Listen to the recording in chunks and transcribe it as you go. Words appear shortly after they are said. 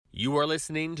You are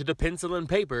listening to the Pencil and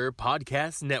Paper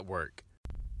Podcast Network.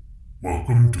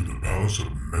 Welcome to the Palace of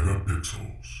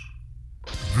Megapixels.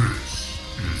 This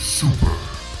is Super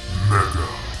Mega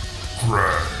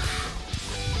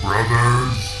Crash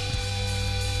Brothers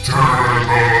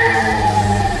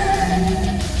Turbo!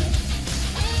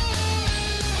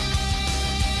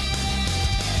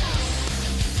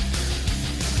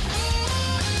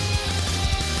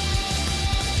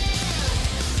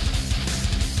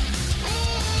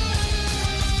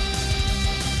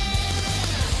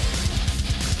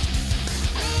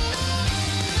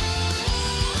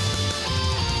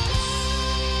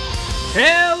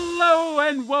 Hello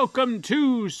and welcome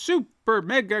to Super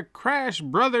Mega Crash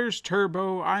Brothers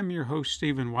Turbo. I'm your host,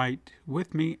 Stephen White.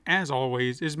 With me, as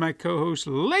always, is my co-host,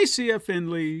 Lacey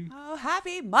Finley. Oh,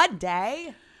 happy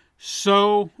Monday.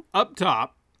 So, up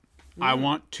top, I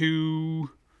want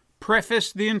to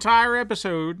preface the entire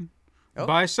episode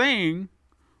by saying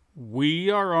we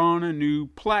are on a new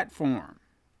platform.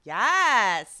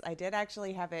 Yes, I did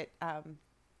actually have it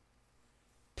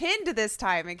pinned this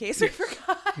time in case we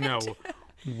forgot. No,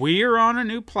 we are on a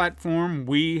new platform.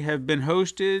 We have been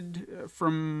hosted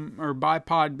by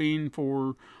Podbean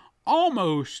for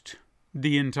almost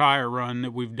the entire run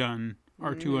that we've done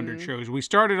our 200 shows. We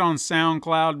started on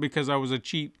SoundCloud because I was a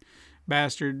cheap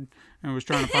bastard and was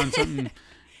trying to find something,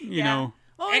 you know.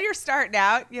 Well, when you're starting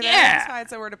out, just find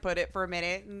somewhere to put it for a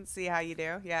minute and see how you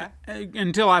do. Yeah.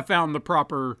 Until I found the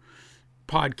proper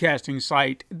podcasting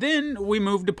site. Then we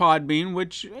moved to Podbean,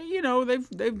 which,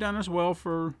 they've done us well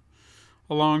for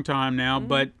a long time now,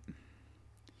 but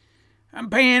I'm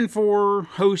paying for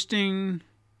hosting,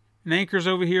 and Anchor's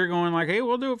over here going like, hey,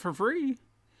 we'll do it for free.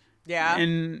 Yeah.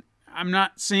 And I'm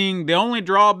not seeing, the only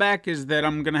drawback is that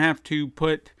I'm going to have to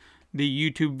put the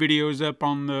YouTube videos up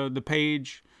on the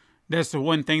page. That's the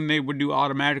one thing they would do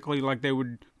automatically, like they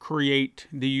would create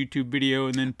the YouTube video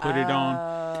and then put it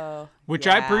on, which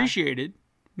I appreciated.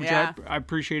 I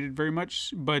appreciated very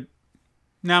much, but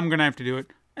now I'm going to have to do it,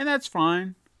 and that's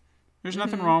fine. There's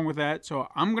nothing wrong with that, so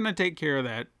I'm going to take care of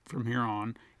that from here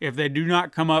on. If they do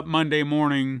not come up Monday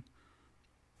morning,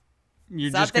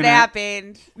 you're just going to... Something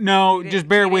happened. No, just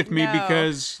bear with me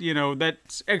because,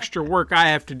 that's extra work I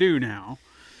have to do now.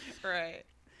 Right.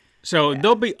 So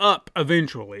they'll be up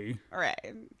eventually.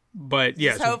 Right. But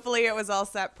yes. Just hopefully it was all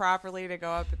set properly to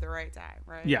go up at the right time,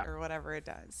 right? Yeah. Or whatever it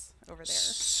does over there.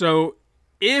 So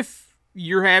if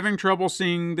you're having trouble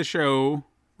seeing the show,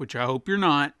 which I hope you're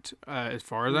not, as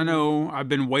far as I know, I've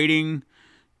been waiting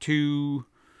to,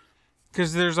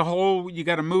 because there's you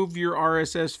got to move your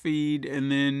RSS feed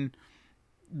and then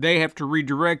they have to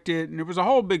redirect it. And it was a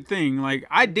whole big thing. Like,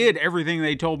 I did everything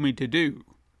they told me to do.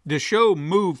 The show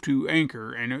moved to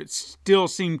Anchor and it still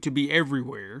seemed to be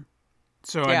everywhere.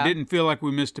 So I didn't feel like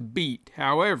we missed a beat.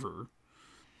 However,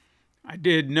 I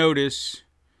did notice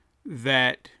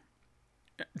that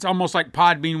it's almost like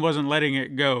Podbean wasn't letting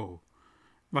it go.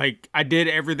 Like, I did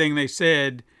everything they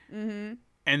said, and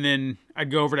then I'd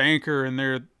go over to Anchor, and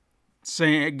they're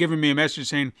giving me a message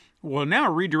saying, well, now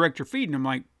redirect your feed. And I'm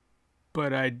like,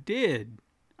 but I did.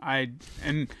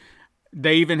 And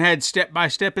they even had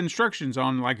step-by-step instructions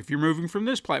on, like, if you're moving from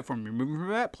this platform, you're moving from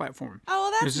that platform. Oh,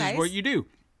 well, that's nice. This is nice. what you do.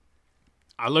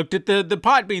 I looked at the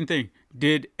Podbean thing,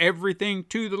 did everything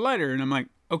to the letter, and I'm like,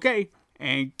 okay,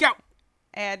 and go.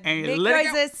 And make make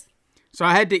noises. So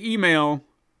I had to email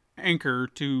Anchor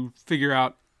to figure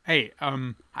out, hey,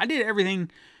 I did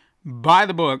everything by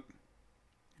the book.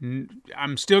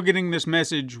 I'm still getting this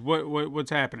message. What's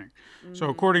happening? So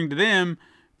according to them,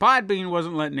 Podbean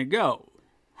wasn't letting it go.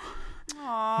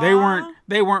 Aww.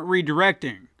 They weren't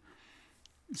redirecting.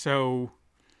 So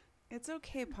It's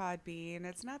okay, Podbean.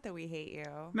 It's not that we hate you.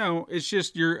 no, it's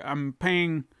just I'm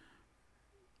paying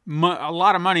a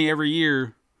lot of money every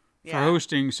year for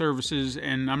hosting services,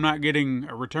 and I'm not getting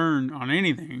a return on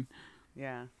anything.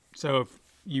 Yeah. So if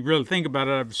you really think about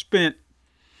it, I've spent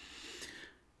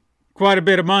quite a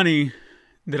bit of money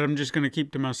that I'm just going to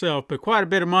keep to myself, but quite a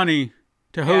bit of money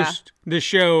to host this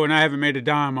show, and I haven't made a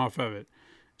dime off of it.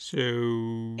 So,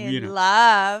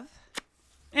 Love.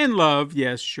 In love,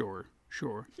 yes, sure.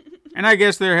 And I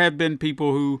guess there have been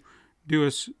people who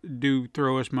do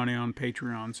throw us money on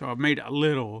Patreon, so I've made a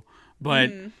little,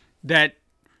 but that...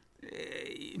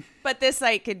 But this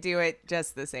site could do it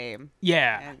just the same.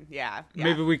 Yeah. And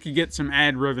Maybe we could get some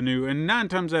ad revenue, and 9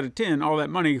 times out of 10, all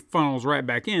that money funnels right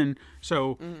back in.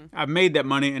 So I've made that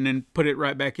money and then put it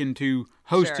right back into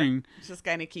hosting. Sure. It just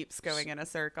kind of keeps going in a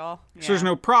circle. So there's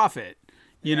no profit.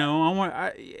 You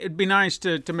know, it'd be nice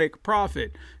to make a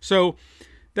profit. So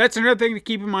That's another thing to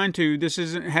keep in mind, too. This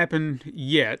hasn't happened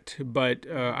yet, but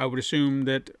I would assume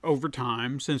that over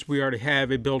time, since we already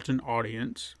have a built-in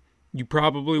audience, you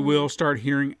probably will start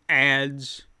hearing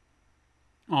ads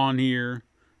on here,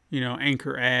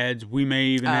 Anchor ads. We may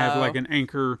even have like an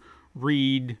Anchor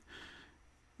read,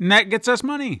 and that gets us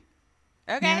money.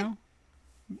 Okay.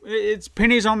 It's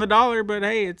pennies on the dollar, but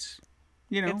hey, it's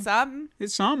something.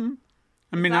 It's something.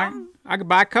 I mean, I could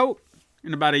buy a coat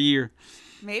in about a year.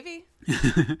 Maybe.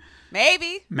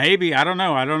 Maybe. I don't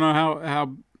know. I don't know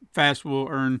how fast we'll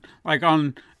earn. Like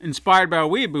on Inspired by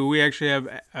Weeaboo, we actually have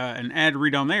an ad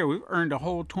read on there. We've earned a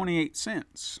whole 28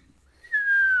 cents.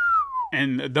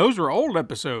 And those were old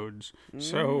episodes.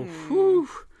 So, whew.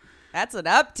 That's an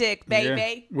uptick,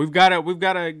 baby. Yeah. We've got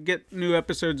to get new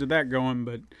episodes of that going,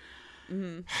 but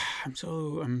I'm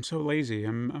so lazy.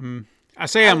 I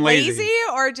say I'm lazy.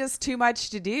 Or just too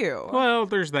much to do? Well,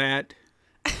 there's that.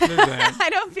 I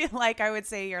don't feel like I would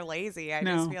say you're lazy. I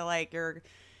just feel like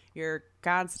you're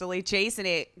constantly chasing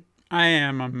it. I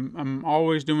am. I'm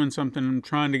always doing something. I'm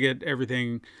trying to get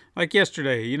everything. Like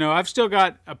yesterday, I've still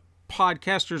got a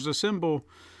Podcasters Assemble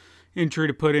entry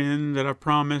to put in that I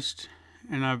promised,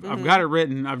 and I've got it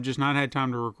written. I've just not had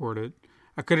time to record it.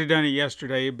 I could have done it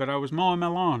yesterday, but I was mowing my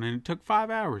lawn, and it took 5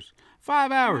 hours.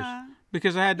 5 hours.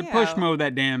 Because I had to push mow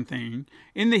that damn thing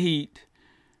in the heat.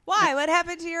 Why? What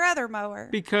happened to your other mower?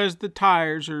 Because the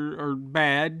tires are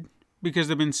bad. Because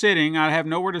they've been sitting. I have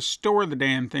nowhere to store the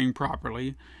damn thing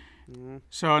properly.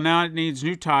 So now it needs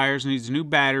new tires, needs a new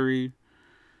battery.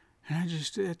 And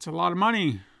it's a lot of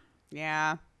money.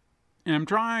 Yeah. And I'm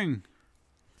trying.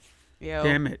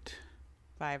 Damn it.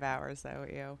 5 hours,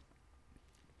 though,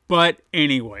 But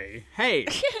anyway, hey,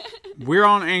 we're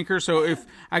on Anchor. So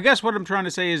I guess what I'm trying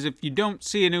to say is if you don't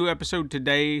see a new episode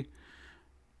today,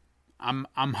 I'm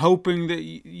hoping that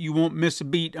you won't miss a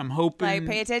beat. I'm hoping. Like,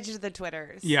 pay attention to the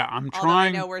Twitters. Yeah, I'm trying. Although I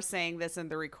know we're saying this in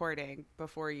the recording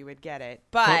before you would get it,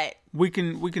 but we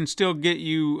can still get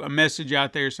you a message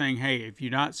out there saying, hey, if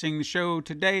you're not seeing the show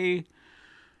today,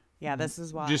 this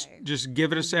is why. Just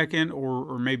give it a second,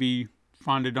 or maybe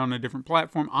find it on a different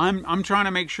platform. I'm trying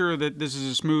to make sure that this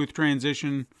is a smooth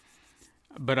transition,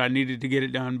 but I needed to get it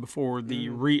done before the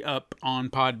re-up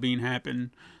on Podbean happened.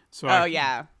 So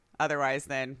Otherwise,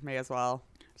 then may as well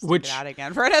stick it out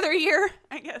again for another year,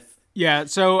 I guess. Yeah.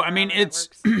 So I mean, it's.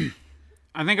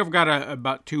 I think I've got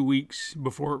about 2 weeks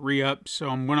before it re-ups, so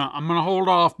I'm gonna hold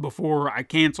off before I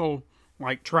cancel.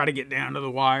 Like, try to get down to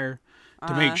the wire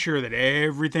to make sure that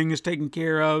everything is taken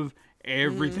care of.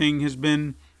 Everything has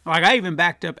been like, I even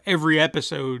backed up every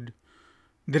episode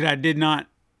that I did not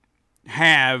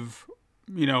have,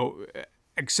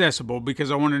 accessible, because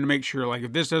I wanted to make sure, like,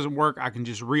 if this doesn't work, I can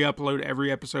just re-upload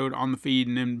every episode on the feed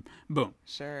and then boom.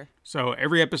 Sure. So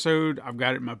every episode, I've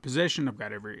got it in my possession. I've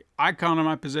got every icon in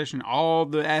my possession. All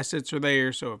the assets are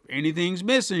there. So if anything's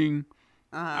missing,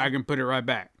 I can put it right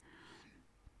back.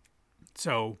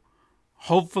 So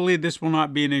hopefully this will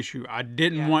not be an issue. I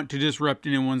didn't want to disrupt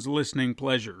anyone's listening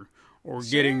pleasure or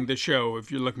getting the show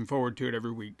if you're looking forward to it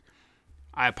every week.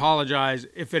 I apologize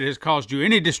if it has caused you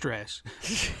any distress.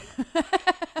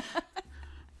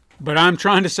 But I'm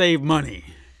trying to save money.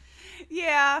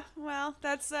 Yeah, well,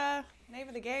 that's name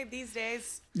of the game these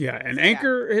days. Yeah, and so,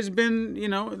 Anchor has been,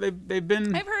 they've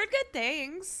been... I've heard good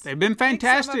things. They've been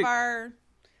fantastic. Some of our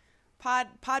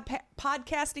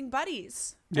podcasting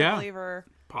buddies, I believe, are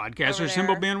Podcaster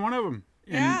Symbol being one of them.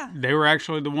 And they were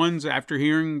actually the ones, after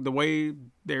hearing the way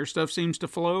their stuff seems to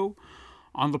flow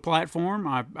on the platform,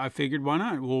 I figured, why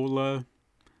not? We'll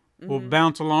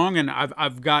bounce along, and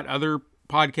I've got other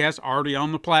podcasts already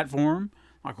on the platform,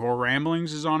 like Horror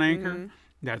Ramblings is on Anchor.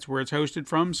 That's where it's hosted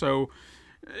from. So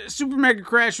Super Mega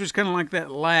Crash was kind of like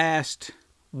that last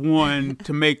one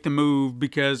to make the move,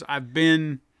 because I've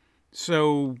been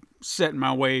so set in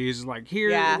my ways. Like,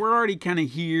 we're already kind of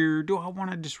here. Do I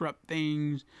want to disrupt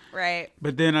things? Right.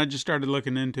 But then I just started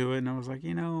looking into it, and I was like,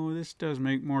 this does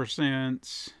make more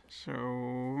sense. So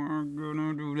we're going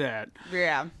to do that.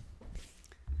 Yeah.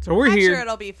 So we're here. I'm sure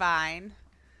it'll be fine.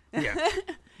 Yeah.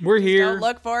 We're here. Don't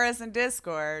look for us in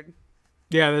Discord.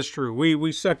 Yeah, that's true.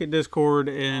 We suck at Discord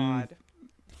and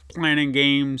planning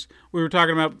games. We were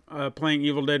talking about playing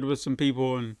Evil Dead with some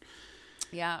people, and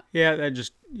that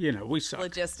just, we suck.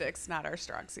 Logistics, not our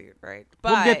strong suit, right?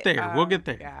 But we'll get there. We'll get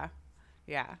there.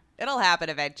 Yeah. It'll happen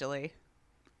eventually.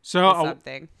 So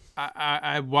something.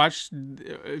 I watched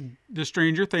the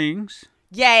Stranger Things.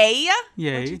 Yay!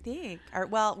 Yay! What'd you think?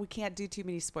 Well, we can't do too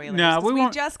many spoilers. No, we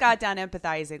just got done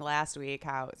empathizing last week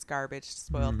how it's garbage to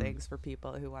spoil things for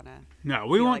people who want to. No,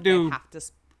 we won't They have to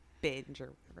binge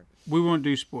or whatever. We won't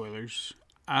do spoilers.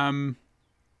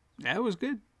 That was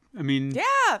good. I mean,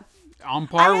 Yeah. on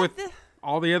par with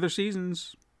all the other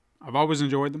seasons. I've always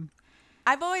enjoyed them.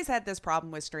 I've always had this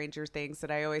problem with Stranger Things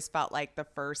that I always felt like the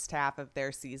first half of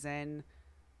their season,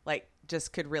 like,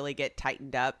 just could really get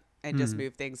tightened up and just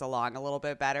move things along a little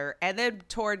bit better. And then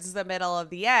towards the middle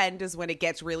of the end is when it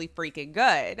gets really freaking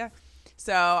good.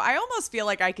 So I almost feel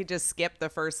like I could just skip the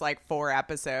first, like, 4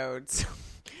 episodes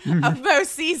of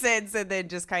most seasons and then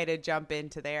just kind of jump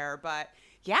into there. But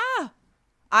yeah,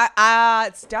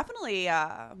 it's definitely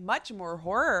much more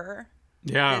horror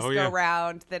this go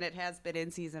round than it has been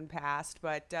in season past.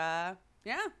 But yeah,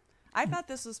 I thought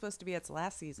this was supposed to be its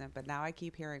last season, but now I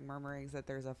keep hearing murmurings that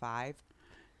there's a 5.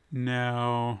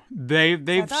 No, they've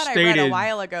I thought stated I read a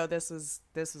while ago this was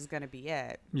going to be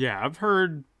it. Yeah, I've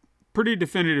heard pretty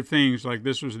definitive things like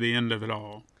this was the end of it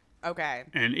all. Okay,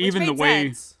 and which even the made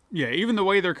way, sense. even the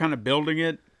way they're kind of building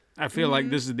it, I feel like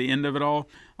this is the end of it all.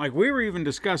 Like we were even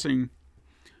discussing.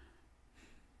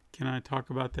 Can I talk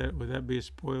about that? Would that be a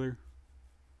spoiler?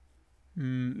 The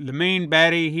main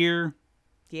baddie here.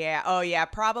 Yeah. Oh, yeah.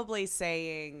 Probably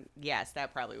saying yes.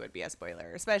 That probably would be a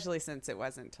spoiler, especially since it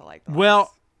wasn't till like the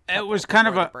last it was kind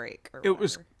of a break. Or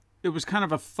it was kind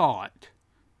of a thought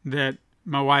that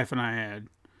my wife and I had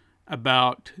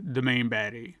about the main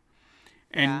baddie,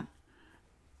 and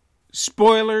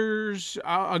spoilers.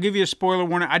 I'll give you a spoiler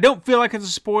warning. I don't feel like it's a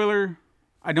spoiler.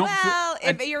 I don't. Well,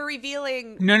 if you're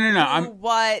revealing, no. None of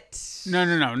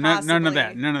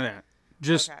that. None of that.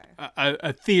 Just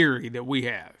a theory that we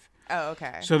have. Oh,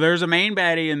 okay. So there's a main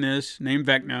baddie in this named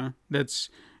Vecna. That's,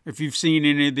 if you've seen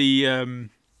any of the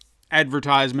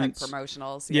advertisements. Like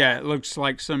promotionals. Yeah, it looks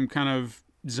like some kind of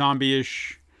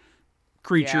zombie-ish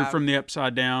creature from the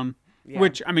Upside Down. Yeah.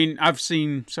 Which, I mean, I've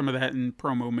seen some of that in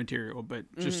promo material, but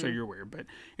just so you're aware. But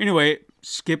anyway,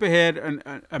 skip ahead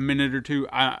a minute or two.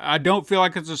 I don't feel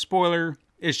like it's a spoiler.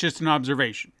 It's just an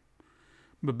observation.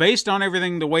 But based on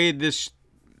everything, the way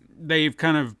they've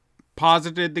kind of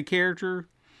posited the character,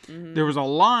 there was a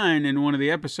line in one of the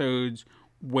episodes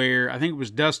where I think it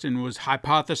was Dustin was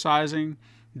hypothesizing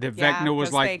that Vecna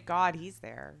was like... thank God he's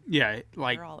there. Yeah,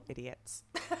 like... We're all idiots.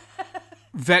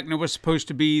 Vecna was supposed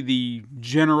to be the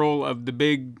general of the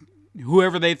big...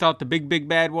 whoever they thought the big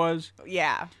bad was.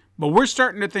 Yeah. But we're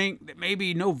starting to think that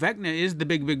maybe, no, Vecna is the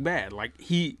big bad. Like,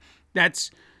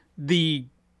 that's the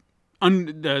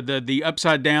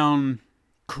upside down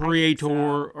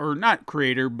creator, or not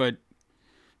creator, but...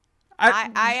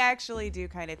 I actually do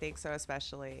kind of think so,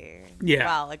 especially... Yeah.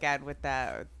 Well, again, with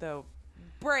the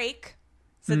break,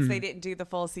 since they didn't do the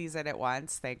full season at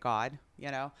once, thank God,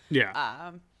 Yeah.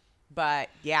 But,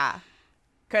 yeah.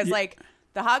 Because, like,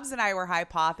 the Hubs and I were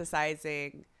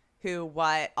hypothesizing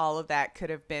what all of that could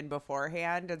have been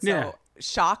beforehand. And so,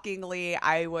 shockingly,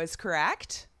 I was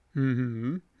correct.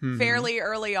 Fairly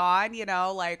early on,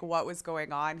 like what was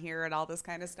going on here and all this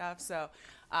kind of stuff. So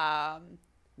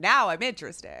now I'm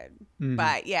interested.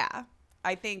 But yeah,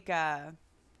 I think it's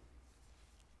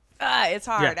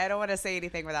hard. I don't want to say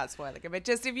anything without spoiling it. But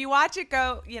just if you watch it,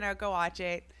 go watch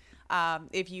it.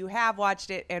 If you have watched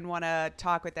it and want to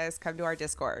talk with us, come to our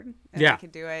Discord. And we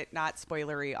can do it not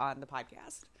spoilery on the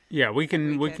podcast. Yeah, we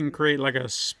can create like a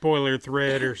spoiler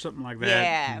thread or something like that.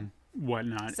 Yeah. And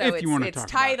whatnot. So if you want to talk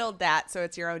it's titled that, so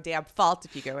it's your own damn fault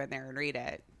if you go in there and read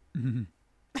it.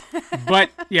 But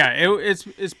yeah,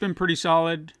 it's been pretty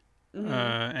solid,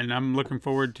 and I'm looking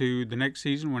forward to the next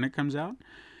season when it comes out.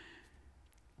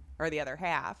 Or the other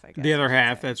half, I guess. The other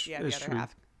half, that's the other true.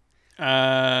 half.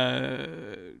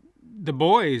 The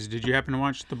Boys. Did you happen to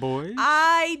watch The Boys?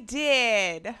 I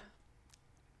did.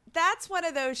 That's one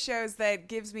of those shows that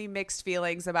gives me mixed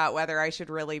feelings about whether I should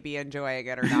really be enjoying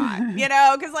it or not.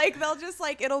 Because like they'll just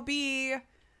like it'll be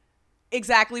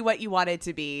exactly what you want it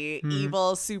to be,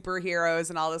 evil superheroes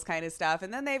and all this kind of stuff,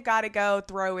 and then they've got to go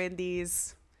throw in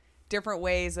these different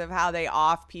ways of how they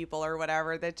off people or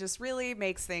whatever that just really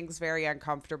makes things very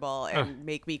uncomfortable and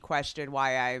make me question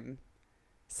why I'm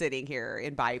sitting here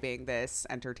imbibing this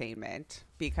entertainment.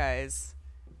 Because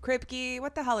Kripke,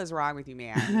 what the hell is wrong with you,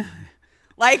 man?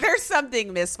 Like, there's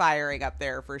something misfiring up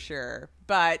there for sure.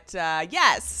 But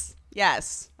yes,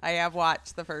 I have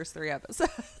watched the first 3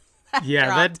 episodes.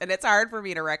 And it's hard for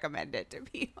me to recommend it to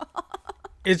people.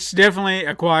 It's definitely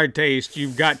acquired taste.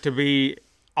 You've got to be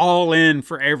all in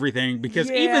for everything,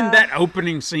 because even that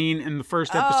opening scene in the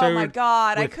first episode. Oh my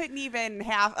God, I couldn't even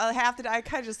have to. I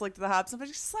kind of just looked at the Hubs, but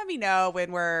just let me know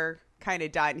when we're kind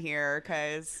of done here,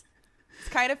 because it's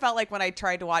kind of felt like when I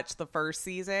tried to watch the first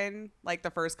season, like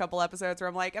the first couple episodes, where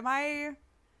I'm like, am I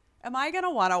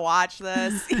gonna want to watch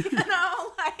this?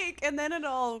 And then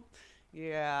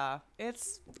Yeah.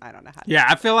 I don't know how to. Yeah,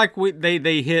 I feel like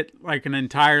they hit like an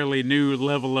entirely new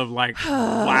level of like,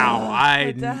 wow,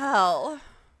 What the hell?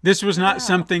 this was not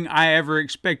something I ever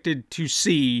expected to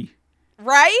see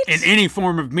Right? in any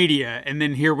form of media, and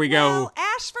then here we go. Well,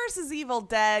 Ash versus Evil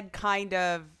Dead kind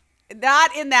of,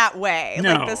 not in that way.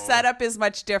 No. Like, the setup is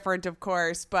much different, of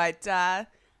course, but they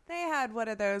had one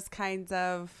of those kinds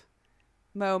of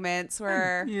moments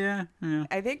where Yeah.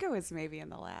 I think it was maybe in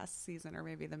the last season or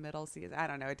maybe the middle season. I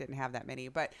don't know. It didn't have that many,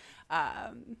 but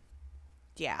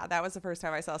yeah, that was the first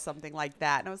time I saw something like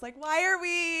that. And I was like, why are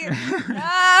we?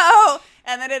 No.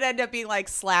 And then it ended up being like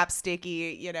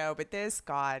slapsticky, but this,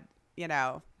 God,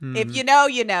 if you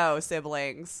know,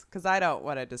 siblings, because I don't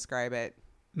want to describe it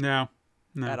No.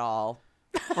 at all.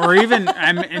 Or even,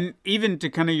 and even to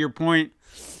kind of your point,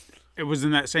 it was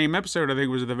in that same episode, I think it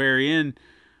was at the very end,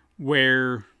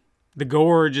 where the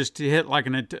gore just hit like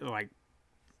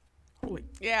holy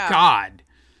Yeah. God.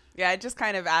 Yeah, just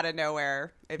kind of out of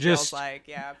nowhere, it feels like,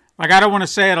 yeah. Like, I don't want to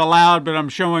say it aloud, but I'm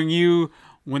showing you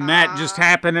when that just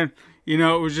happened, and, it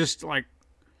was just like,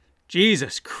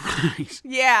 Jesus Christ.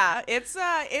 Yeah, it's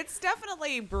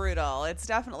definitely brutal. It's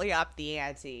definitely up the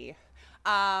ante.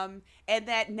 And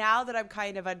that now that I'm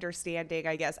kind of understanding,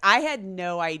 I guess, I had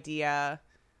no idea,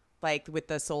 like, with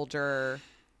the soldier,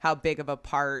 how big of a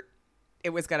part it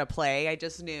was going to play. I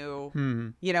just knew,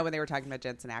 when they were talking about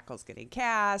Jensen Ackles getting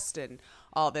cast and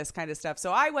all this kind of stuff.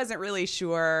 So I wasn't really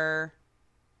sure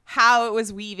how it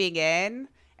was weaving in.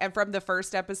 And from the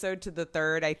first episode to the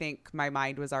third, I think my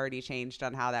mind was already changed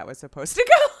on how that was supposed to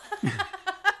go.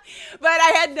 But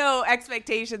I had no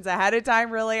expectations ahead of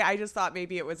time, really. I just thought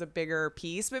maybe it was a bigger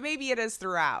piece, but maybe it is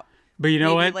throughout. But you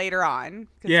know maybe what? later on,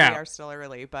 because Yeah. we are still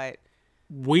early. But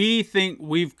We think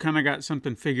we've kind of got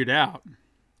something figured out.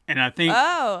 And I think,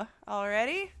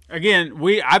 already? again,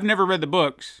 I've never read the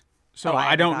books, so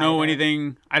I I don't haven't know either.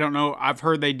 anything. I don't know. I've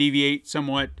heard they deviate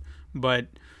somewhat, but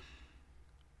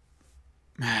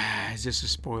is this a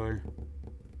spoiler?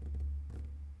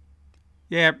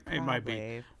 Yeah, it might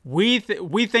be. Probably.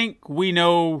 We think we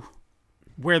know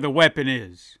where the weapon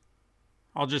is.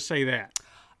 I'll just say that.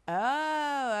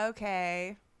 Oh,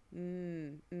 okay. Yeah,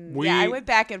 We- I went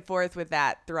back and forth with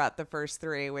that throughout the first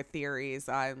three with theories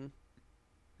on.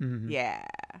 Yeah.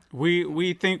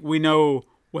 We think we know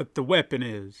what the weapon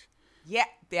is. Yeah.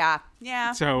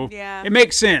 So yeah. it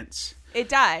makes sense. It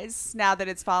does now that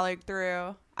it's following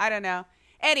through. I don't know.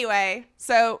 Anyway,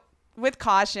 so with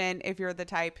caution, if you're the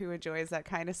type who enjoys that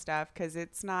kind of stuff, because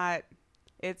it's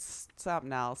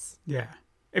something else. Yeah.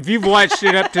 If you've watched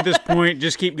it up to this point,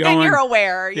 just keep going. Then you're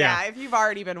aware. Yeah. Yeah. If you've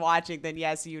already been watching, then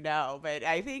yes, you know. But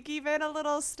I think even a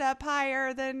little step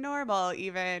higher than normal,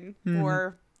 even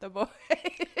for the boys.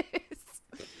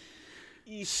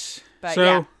 But So,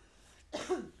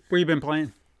 yeah. where you been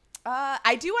playing?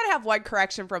 I do want to have one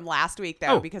correction from last week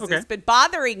though, Oh, because okay. it's been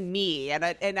bothering me, and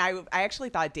I actually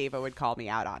thought Dava would call me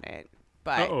out on it,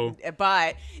 but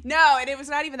no, and it was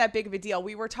not even that big of a deal.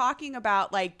 We were talking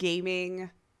about like gaming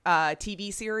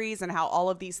TV series and how all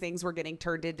of these things were getting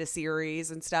turned into series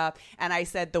and stuff, and I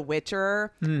said The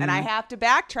Witcher, and I have to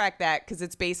backtrack that because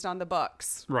it's based on the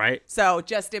books. Right. So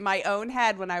just in my own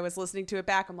head, when I was listening to it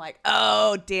back, I'm like,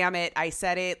 oh, damn it. I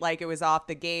said it like it was off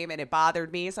the game and it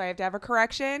bothered me. So I have to have a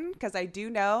correction because I do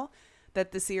know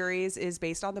that the series is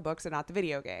based on the books and not the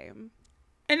video game.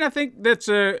 And I think it's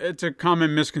a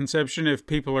common misconception if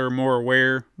people are more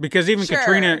aware, because even Sure.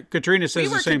 Katrina says We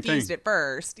were the same thing. confused at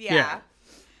first. Yeah. Yeah.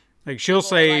 Like she'll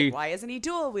People were say like, why isn't he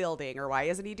dual wielding or why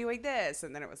isn't he doing this?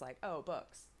 And then it was like, oh,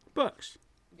 books. books.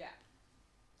 Yeah.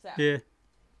 So. Yeah.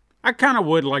 I kind of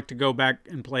would like to go back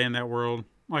and play in that world.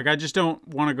 Like, I just don't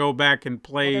want to go back and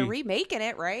play. Well, they're remaking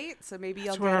it, right? So maybe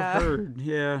That's you'll what get I've heard.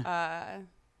 Yeah.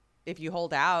 if you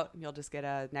hold out, you'll just get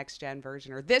a next gen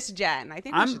version or this gen. I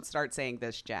think we should start saying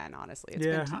this gen, honestly. It's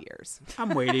been 2 years. I'm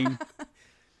waiting.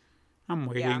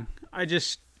 Yeah.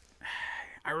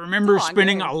 I remember It's a long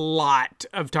spending game. a lot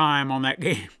of time on that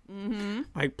game. Mm-hmm.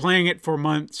 Like playing it for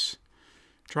months,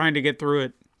 trying to get through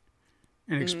it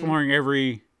and exploring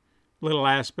every little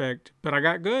aspect. But I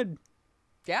got good.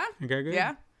 Yeah. I got good.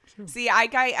 Yeah. See,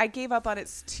 I gave up on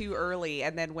it too early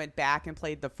and then went back and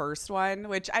played the first one,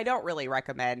 which I don't really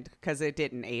recommend because it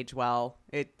didn't age well.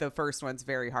 The first one's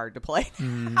very hard to play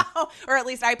now, or at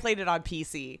least I played it on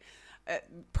PC.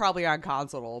 Probably on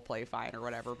console it'll play fine or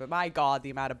whatever, but my God, the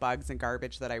amount of bugs and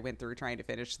garbage that I went through trying to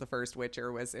finish the first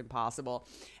Witcher was impossible.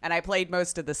 And I played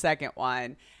most of the second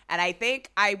one, and I think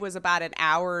I was about an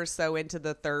hour or so into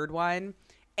the third one,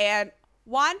 and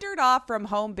wandered off from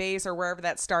home base or wherever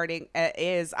that starting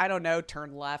is. I don't know,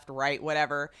 turn left, right,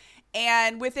 whatever.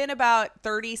 And within about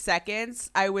 30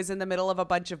 seconds, I was in the middle of a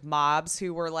bunch of mobs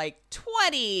who were like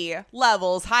 20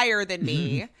 levels higher than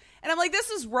me. And I'm like, this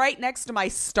is right next to my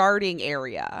starting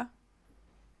area.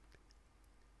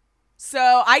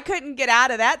 So I couldn't get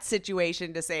out of that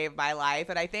situation to save my life.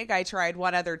 And I think I tried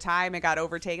one other time and got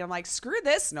overtaken. I'm like, screw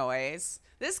this noise.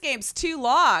 This game's too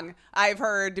long, I've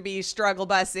heard, to be struggle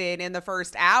bussing in the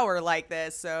first hour like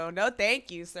this. So no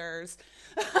thank you, sirs.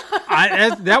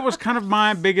 That was kind of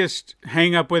my biggest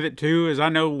hang up with it too, is I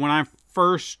know when I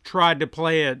first tried to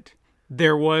play it,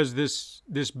 there was this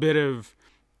bit of,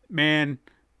 man,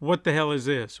 what the hell is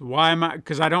this? Why am I?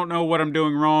 Because I don't know what I'm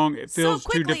doing wrong. It feels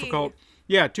too difficult.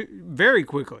 Yeah, very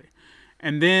quickly.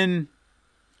 And then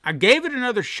I gave it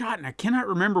another shot, and I cannot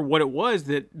remember what it was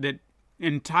that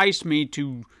enticed me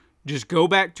to just go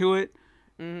back to it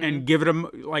and give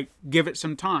it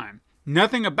some time.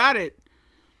 Nothing about it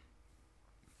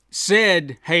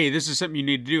said, hey, this is something you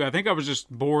need to do. I think I was just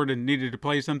bored and needed to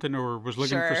play something, or was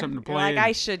looking for something to play. You're like,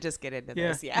 I should just get into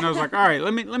this. Yeah. And I was like, all right,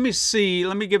 let me see.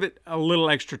 Let me give it a little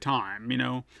extra time,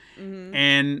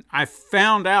 And I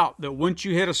found out that once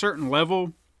you hit a certain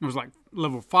level, it was like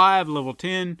level 5, level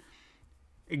 10,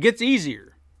 it gets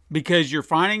easier because you're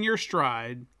finding your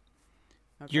stride.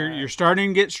 Okay. You're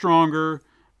starting to get stronger.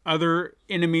 Other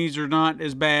enemies are not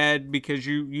as bad because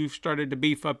you've started to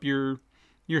beef up your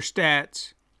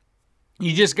stats.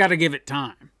 You just got to give it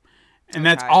time. And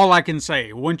that's all I can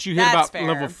say. Once you hit about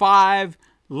level 5,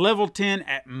 level 10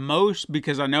 at most,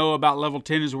 because I know about level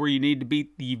 10 is where you need to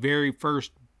beat the very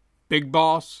first big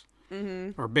boss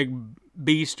or big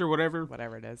beast or whatever.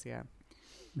 Whatever it is, yeah.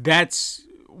 That's,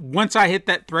 once I hit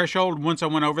that threshold, once I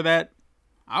went over that,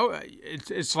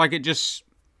 it's like it just,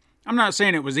 I'm not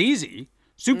saying it was easy,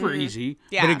 super easy,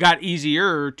 but it got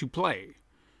easier to play.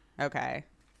 Okay.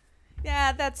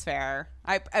 Yeah, that's fair.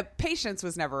 Patience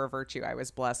was never a virtue I was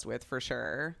blessed with, for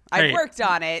sure. I worked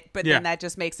on it, but then that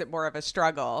just makes it more of a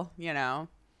struggle,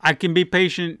 I can be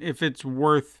patient if it's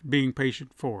worth being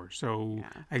patient for. So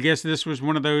I guess this was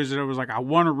one of those that I was like, I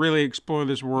want to really explore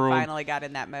this world. Finally got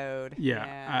in that mode.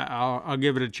 Yeah. I'll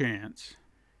give it a chance.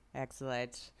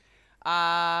 Excellent.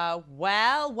 Well,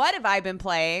 what have I been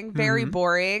playing? Very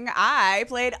boring. I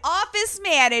played Office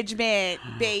Management,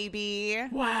 baby.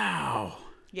 Wow.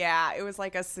 Yeah, it was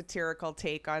like a satirical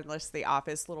take on just the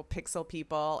Office little pixel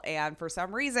people. And for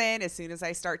some reason, as soon as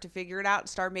I start to figure it out and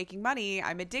start making money,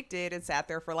 I'm addicted and sat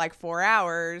there for like 4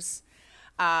 hours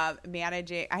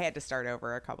managing. I had to start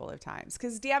over a couple of times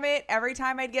because, damn it, every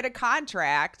time I'd get a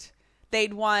contract,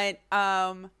 they'd want,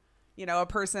 a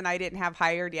person I didn't have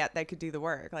hired yet that could do the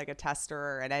work, like a tester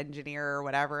or an engineer or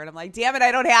whatever. And I'm like, damn it,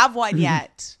 I don't have one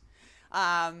yet.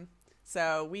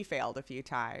 So we failed a few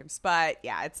times, but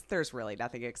yeah, there's really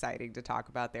nothing exciting to talk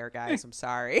about there, guys. I'm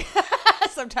sorry.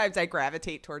 Sometimes I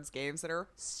gravitate towards games that are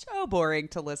so boring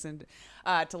to listen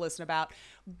about.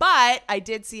 But I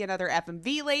did see another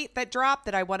FMV late that dropped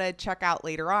that I want to check out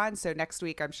later on. So next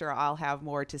week, I'm sure I'll have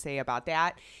more to say about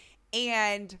that.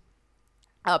 And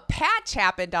a patch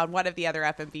happened on one of the other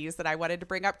FMVs that I wanted to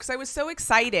bring up because I was so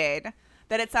excited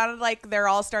that it sounded like they're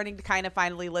all starting to kind of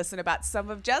finally listen about some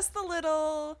of just the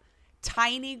little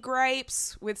tiny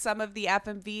gripes with some of the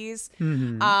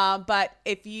FMVs. But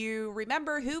if you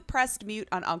remember who pressed mute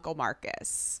on Uncle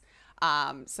Marcus,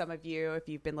 some of you, if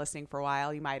you've been listening for a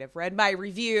while, you might have read my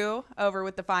review over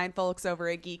with the fine folks over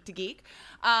at Geek to Geek.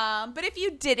 But if you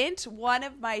didn't, one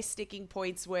of my sticking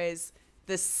points was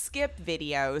the skip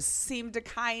videos seemed to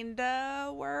kind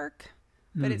of work,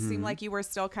 but it seemed like you were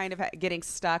still kind of getting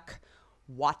stuck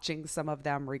watching some of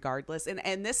them regardless.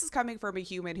 And this is coming from a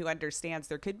human who understands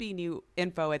there could be new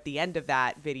info at the end of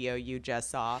that video you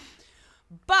just saw.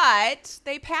 But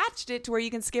they patched it to where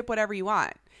you can skip whatever you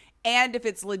want. And if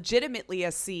it's legitimately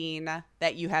a scene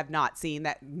that you have not seen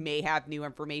that may have new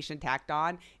information tacked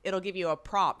on, it'll give you a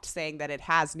prompt saying that it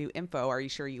has new info. Are you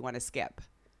sure you want to skip?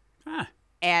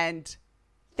 And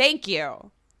thank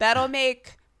you. That'll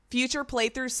make future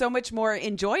playthroughs so much more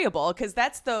enjoyable, because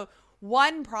that's the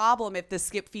one problem if the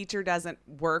skip feature doesn't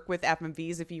work with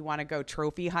FMVs. If you want to go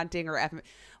trophy hunting or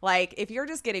like if you're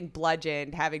just getting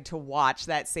bludgeoned having to watch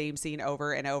that same scene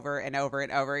over and over and over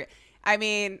and over, I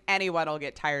mean, anyone will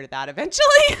get tired of that eventually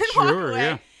and walk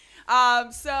away.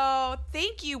 So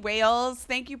thank you, whales.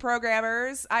 Thank you,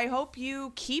 programmers. I hope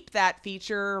you keep that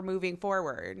feature moving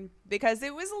forward, because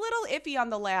it was a little iffy on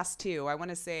the last two. I want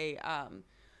to say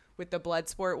with the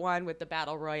Bloodsport one, with the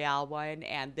Battle Royale one,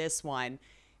 and this one.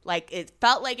 Like, it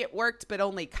felt like it worked, but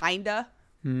only kinda.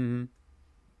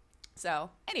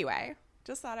 So, anyway,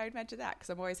 just thought I'd mention that,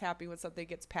 because I'm always happy when something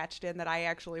gets patched in that I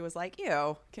actually was like,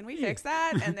 ew, can we fix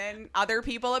that? And then other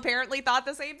people apparently thought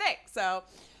the same thing. So,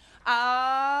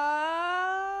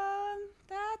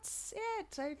 That's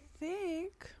it, I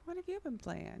think. What have you been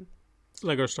playing?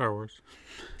 Lego Star Wars.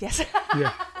 Yes.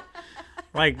 Yeah.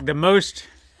 Like the most,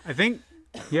 I think,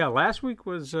 last week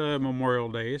was Memorial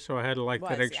Day, so I had like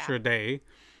that extra day.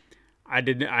 I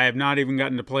have not even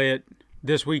gotten to play it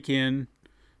this weekend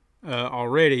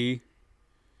already,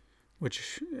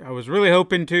 which I was really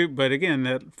hoping to, but again,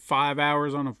 that 5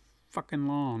 hours on a fucking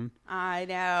lawn. I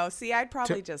know. See, I'd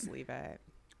probably just leave it.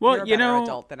 Well, You're a better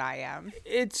adult than I am.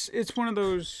 It's one of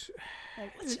those.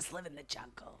 Like, let's just live in the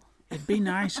jungle. It'd be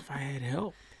nice if I had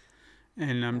help,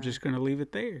 and I'm just gonna leave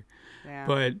it there. Yeah.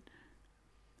 But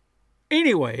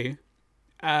anyway,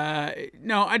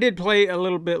 no, I did play a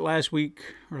little bit last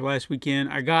weekend.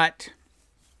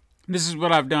 This is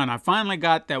what I've done. I finally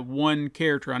got that one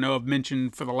character I know I've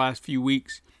mentioned for the last few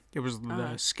weeks. It was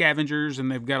the scavengers,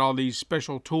 and they've got all these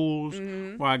special tools.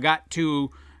 Mm-hmm. Well, I got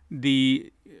to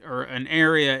an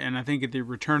area, and I think at the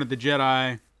Return of the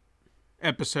Jedi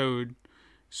episode,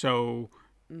 so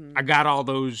I got all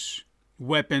those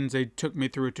weapons. They took me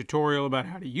through a tutorial about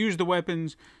how to use the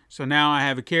weapons. So now I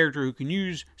have a character who can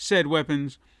use said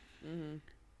weapons. Mm-hmm.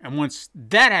 And once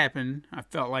that happened, I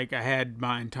felt like I had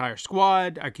my entire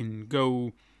squad. I can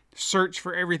go search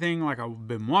for everything like I've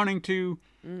been wanting to.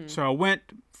 Mm-hmm. So I went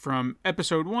from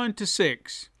episode 1 to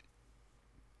 6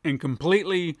 and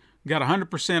completely got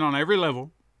 100% on every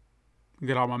level.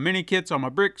 Got all my mini kits, all my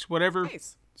bricks, whatever.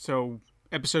 Nice. So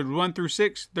episode 1 through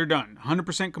 6, they're done.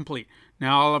 100% complete.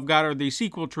 Now all I've got are the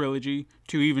sequel trilogy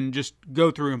to even just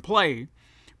go through and play.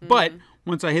 Mm-hmm. But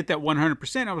once I hit that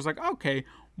 100%, I was like, okay,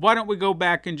 why don't we go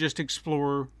back and just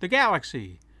explore the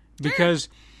galaxy? Because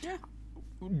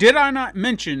did I not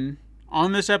mention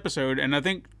on this episode, and I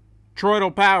think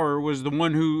Troidal Power was the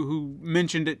one who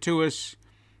mentioned it to us,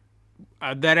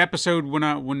 that episode when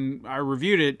I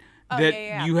reviewed it,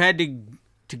 you had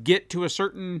to get to a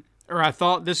certain, or I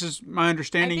thought, this is my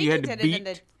understanding, you had to beat. It in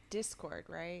the Discord,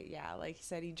 right? Yeah, like he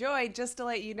said, he joined just to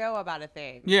let you know about a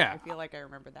thing. Yeah. I feel like I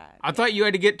remember that. I thought you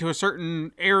had to get to a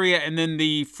certain area and then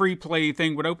the free play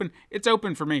thing would open. It's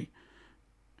open for me.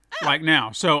 Like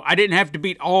now. So I didn't have to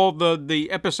beat all the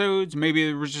episodes. Maybe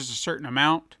there was just a certain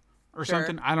amount or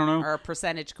something. I don't know. Or a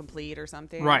percentage complete or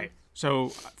something. Right. So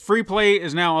free play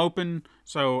is now open.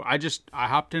 So I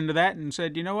hopped into that and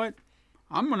said, you know what?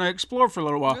 I'm going to explore for a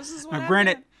little while. This is what now,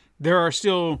 granted, happened. there are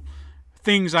still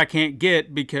things I can't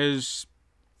get because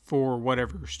for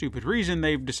whatever stupid reason,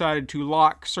 they've decided to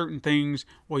lock certain things.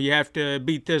 Well, you have to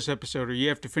beat this episode or you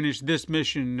have to finish this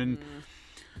mission. And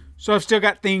so I've still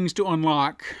got things to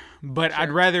unlock, but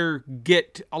I'd rather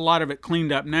get a lot of it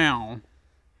cleaned up now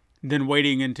than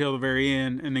waiting until the very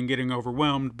end and then getting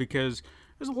overwhelmed because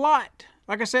there's a lot.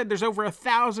 Like I said, there's over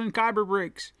 1,000 Kyber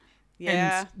bricks.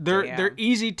 Yeah. And they're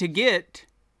easy to get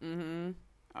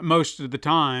most of the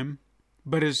time,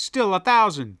 but it's still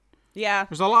 1,000. Yeah.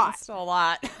 There's a lot. It's still a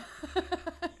lot.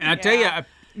 And I tell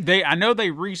you, I know they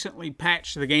recently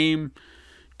patched the game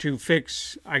to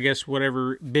fix, I guess,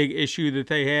 whatever big issue that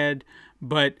they had,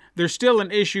 but there's still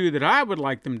an issue that I would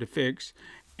like them to fix,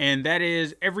 and that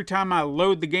is every time I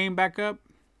load the game back up,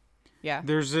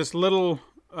 there's this little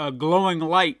glowing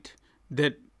light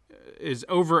that is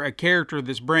over a character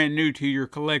that's brand new to your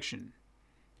collection.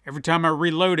 Every time I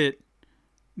reload it,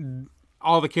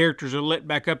 all the characters are lit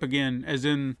back up again, as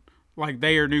in like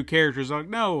they are new characters. Like,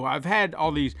 no, I've had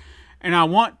all these, and I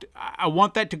want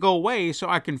that to go away so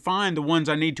I can find the ones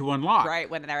I need to unlock. Right,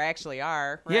 when there actually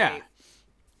are. Right. Yeah,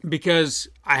 because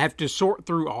I have to sort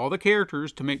through all the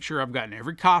characters to make sure I've gotten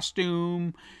every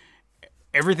costume,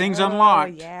 everything's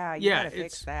unlocked. Yeah, you gotta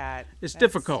fix that. It's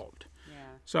difficult. Yeah.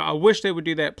 So I wish they would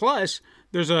do that. Plus,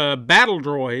 there's a battle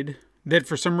droid that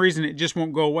for some reason it just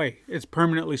won't go away. It's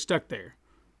permanently stuck there.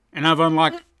 And I've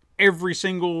unlocked every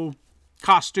single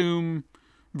costume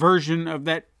version of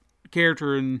that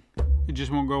character and it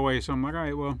just won't go away. So I'm like, all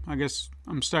right, well, I guess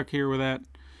I'm stuck here with that.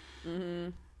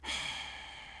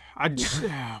 I just,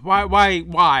 why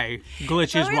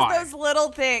glitches? Always Why those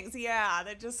little things,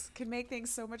 that just can make things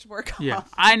so much more complicated.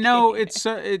 Yeah, I know it's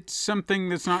something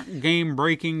that's not game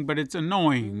breaking, but it's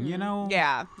annoying. You know.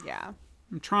 Yeah.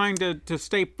 I'm trying to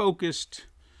stay focused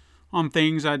on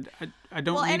things. I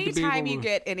don't. Well, need to be anytime able you to...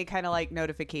 get any kind of like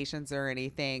notifications or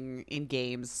anything in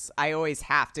games, I always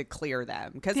have to clear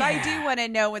them because I do want to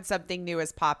know when something new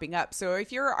is popping up. So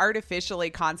if you're artificially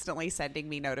constantly sending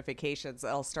me notifications,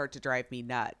 it'll start to drive me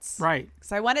nuts. Right.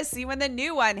 Because I want to see when the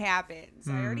new one happens.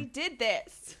 I already did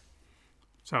this.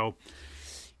 So.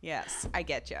 Yes, I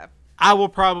get you. I will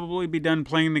probably be done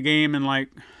playing the game in like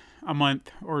a month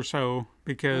or so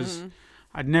because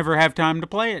I'd never have time to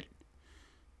play it.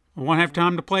 I won't have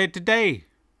time to play it today.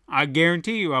 I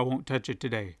guarantee you I won't touch it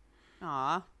today.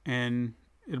 Aw. And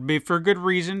it'll be for a good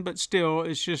reason, but still,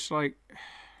 it's just like,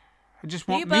 I just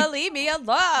want People, leave me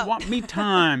alone. want me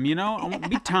time, you know? I want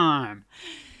me time.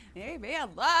 Leave me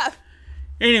alone.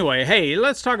 Anyway, hey,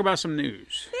 let's talk about some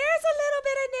news. There's a little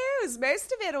bit of news.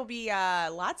 Most of it will be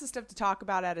lots of stuff to talk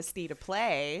about at a State of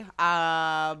Play.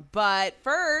 But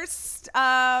first,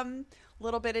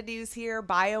 little bit of news here.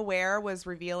 BioWare was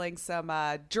revealing some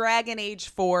Dragon Age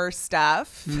 4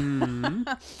 stuff. Mm-hmm.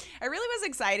 I really was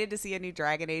excited to see a new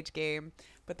Dragon Age game,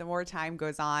 but the more time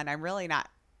goes on,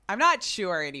 I'm not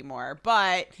sure anymore,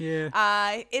 but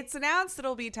it's announced that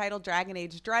it'll be titled Dragon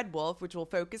Age Dreadwolf, which will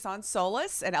focus on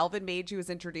Solus, an elven mage who was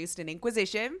introduced in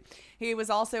Inquisition. He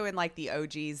was also in like the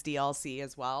OG's DLC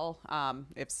as well.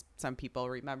 If some people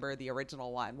remember, the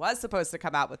original one was supposed to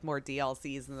come out with more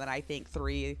DLCs, and then I think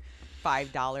 3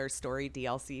 $5 story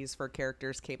DLCs for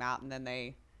characters came out, and then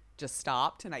they just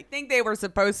stopped. And I think they were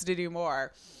supposed to do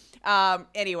more.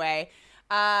 Anyway.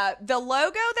 The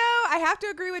logo, though, I have to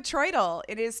agree with Troidel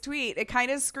in his tweet. It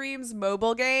kind of screams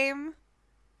mobile game.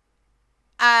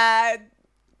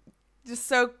 Just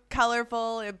so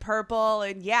colorful and purple.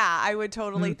 And yeah, I would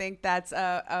totally think that's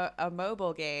a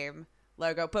mobile game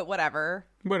logo, but whatever.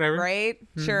 Right?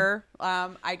 Sure.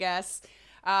 I guess.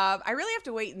 I really have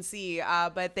to wait and see.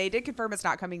 But they did confirm it's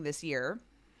not coming this year.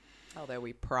 Although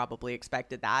we probably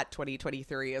expected that.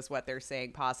 2023 is what they're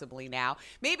saying possibly now.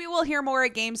 Maybe we'll hear more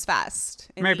at Games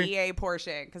Fest in the EA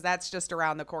portion, because that's just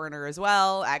around the corner as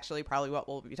well. Actually, probably what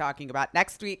we'll be talking about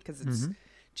next week, because it's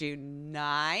June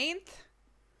 9th.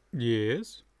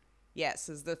 Yes. Yes,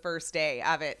 is the first day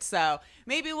of it. So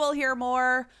maybe we'll hear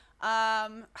more. I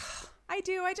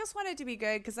just want it to be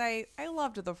good, because I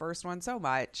loved the first one so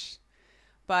much.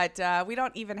 But we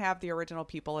don't even have the original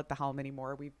people at the helm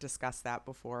anymore. We've discussed that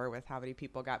before with how many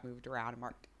people got moved around and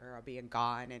Mark being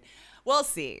gone. And we'll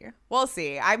see.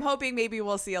 I'm hoping maybe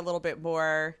we'll see a little bit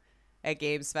more at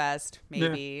Games Fest.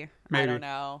 Maybe. I don't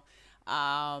know.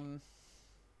 I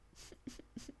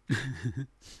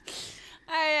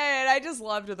just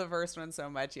loved the first one so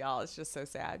much, y'all. It's just so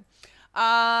sad.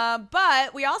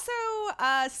 But we also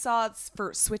saw,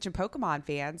 for Switch and Pokemon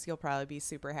fans, you'll probably be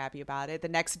super happy about it, the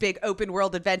next big open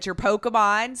world adventure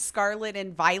Pokemon, Scarlet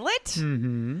and Violet.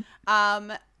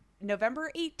 November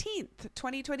 18th,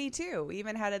 2022. We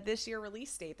even had a this year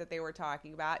release date that they were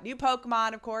talking about. New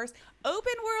Pokemon, of course.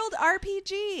 Open world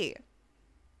RPG.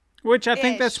 Which I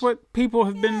think that's what people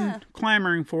have been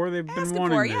clamoring for. They've been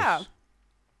wanting this. Yeah.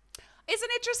 It's an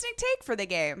interesting take for the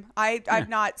game. I've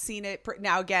not seen it.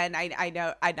 Now, again, I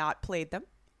know I've not played them.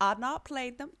 I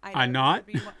know.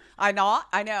 I know.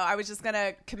 I was just going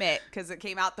to commit because it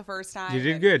came out the first time. You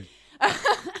did good.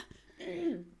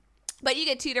 But you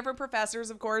get 2 different professors,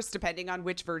 of course, depending on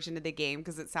which version of the game,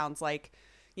 because it sounds like,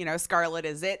 Scarlet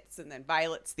is it, and then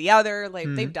Violet's the other. Like,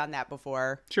 they've done that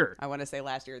before. Sure. I want to say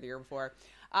last year or the year before.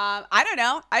 I don't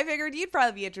know. I figured you'd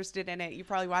probably be interested in it. You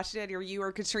probably watched it, or you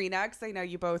or Katrina, because I know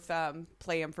you both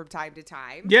play them from time to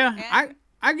time. Yeah,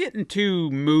 I get into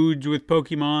moods with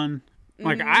Pokemon.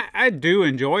 Like, I do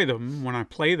enjoy them when I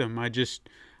play them. I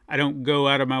don't go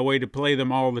out of my way to play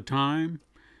them all the time.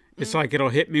 It's like it'll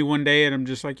hit me one day and I'm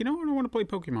just like, I want to play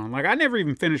Pokemon. Like, I never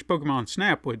even finished Pokemon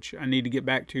Snap, which I need to get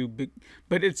back to.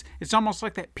 But it's almost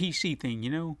like that PC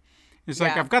thing, It's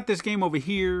like I've got this game over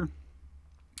here,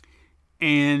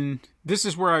 and this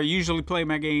is where I usually play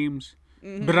my games.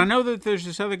 But I know that there's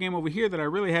this other game over here that I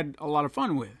really had a lot of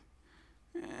fun with.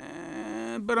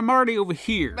 But I'm already over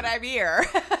here. But I'm here.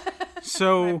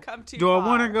 So do I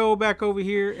want to go back over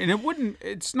here? And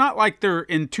it's not like they're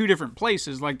in 2 different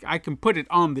places. Like, I can put it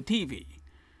on the TV.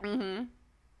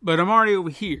 But I'm already over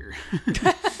here.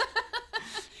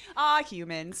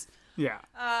 Humans. Yeah.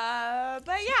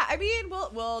 But yeah, I mean,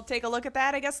 we'll take a look at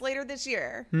that, I guess, later this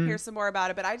year. Hear some more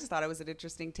about it. But I just thought it was an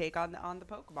interesting take on the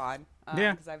Pokemon.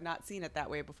 Because I've not seen it that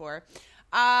way before.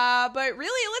 But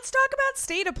really, let's talk about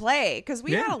State of Play, because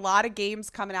we had a lot of games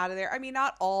coming out of there. I mean,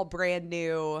 not all brand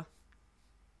new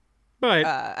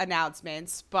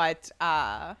announcements, but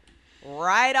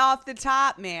right off the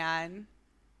top, man,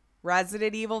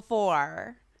 Resident Evil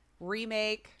 4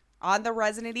 remake on the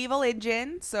Resident Evil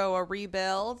engine, so a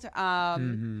rebuild.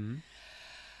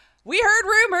 We heard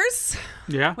rumors.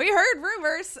 Yeah. We heard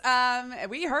rumors.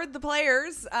 We heard the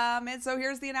players. And so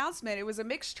here's the announcement. It was a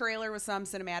mixed trailer with some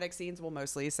cinematic scenes. Well,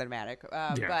 mostly cinematic.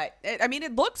 But,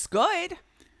 it looks good.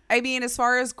 I mean, as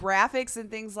far as graphics and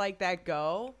things like that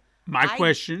go. My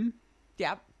question,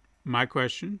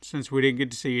 since we didn't get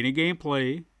to see any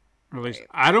gameplay, or at least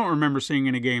I don't remember seeing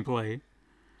any gameplay.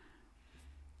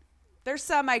 There's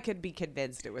some I could be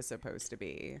convinced it was supposed to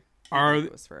be.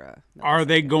 ambiguous for a Are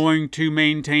they millisecond. going to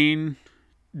maintain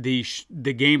the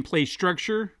gameplay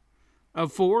structure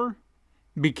of 4?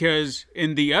 Because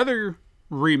in the other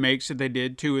remakes that they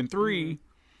did, 2 and 3,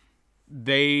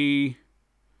 they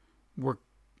were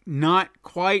not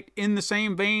quite in the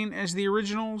same vein as the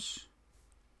originals.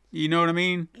 You know what I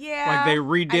mean? Yeah, Like they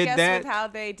redid I guess that. with how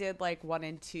they did like 1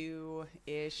 and 2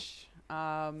 ish.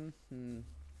 Well,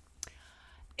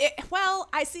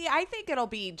 I think it'll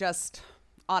be just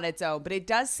on its own, but it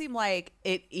does seem like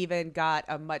it even got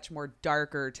a much more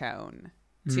darker tone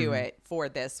to it for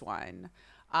this one.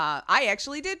 I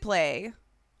actually did play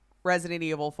Resident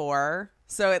Evil 4,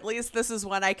 so at least this is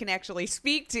one I can actually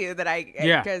speak to that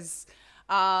because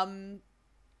 4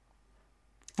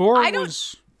 I don't-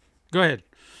 was. Go ahead.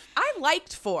 I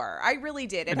liked 4. I really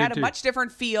did. It I had did a too. much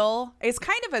different feel. It's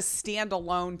kind of a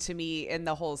standalone to me in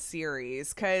the whole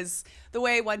series because the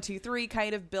way 1, 2, 3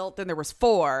 kind of built, then there was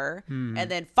 4, and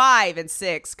then 5 and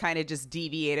 6 kind of just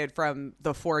deviated from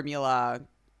the formula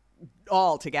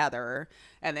altogether.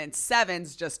 And then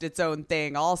 7's just its own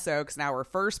thing also because now we're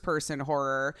first-person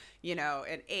horror,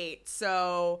 and 8.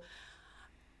 So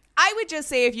I would just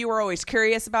say if you were always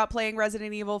curious about playing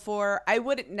Resident Evil 4, I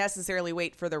wouldn't necessarily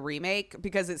wait for the remake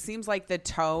because it seems like the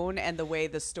tone and the way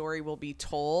the story will be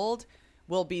told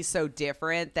will be so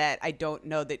different that I don't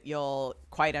know that you'll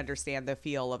quite understand the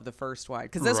feel of the first one.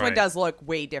 Because this one Right. does look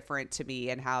way different to me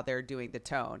in how they're doing the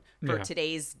tone. For Yeah.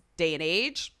 today's day and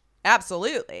age,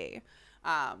 absolutely.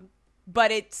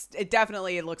 But it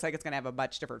definitely looks like it's going to have a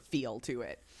much different feel to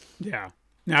it. Yeah.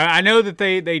 Now I know that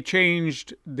they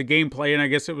changed the gameplay, and I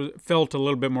guess felt a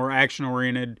little bit more action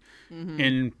oriented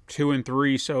in 2 and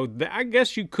 3. So I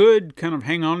guess you could kind of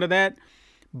hang on to that,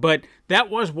 but that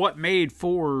was what made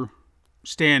 4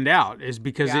 stand out, is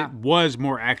because Yeah. it was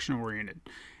more action oriented,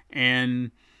 and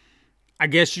I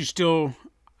guess you still.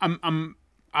 I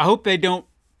hope they don't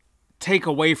take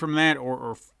away from that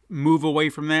or move away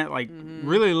from that. Like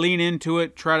really lean into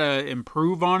it, try to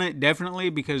improve on it,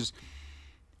 definitely, because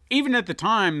even at the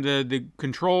time, the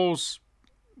controls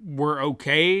were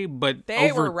okay, but They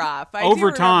over, were rough. I over do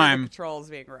remember time, the controls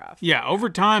being rough. yeah, over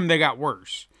time they got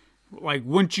worse. Like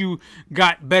once you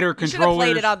got better You should have controllers,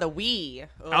 played it on the Wii.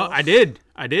 oh, Ugh. I did.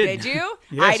 Did you?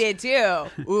 Yes. I did too.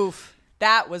 Oof.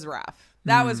 That was rough.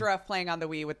 That was rough playing on the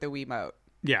Wii with the Wiimote.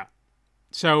 Yeah.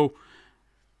 So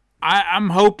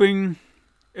I'm hoping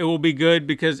it will be good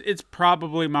because it's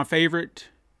probably my favorite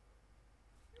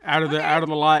out of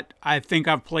the lot. I think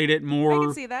I've played it I more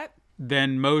can see that.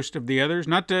 than most of the others.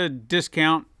 Not to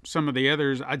discount some of the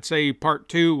others. I'd say part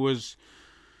 2 was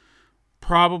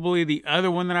probably the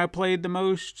other one that I played the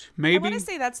most. I Maybe. want to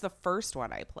say that's the first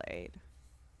one I played.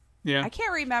 Yeah. I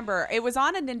can't remember. It was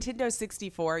on a Nintendo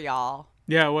 64, y'all.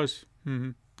 Yeah, it was.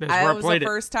 Mm-hmm. That's It where I was played the it.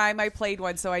 first time I played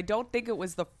one, so I don't think it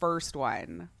was the first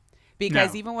one.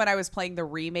 Because No. even when I was playing the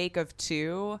remake of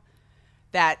 2,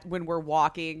 that when we're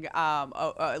walking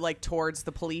like towards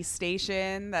the police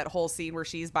station, that whole scene where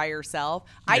she's by herself,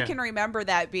 I Yeah. can remember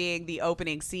that being the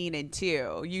opening scene in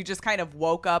 2. You just kind of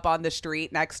woke up on the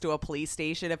street next to a police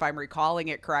station, if I'm recalling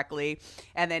it correctly,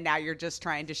 and then now you're just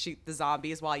trying to shoot the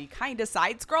zombies while you kind of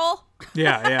side scroll.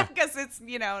 Yeah, yeah. Because it's,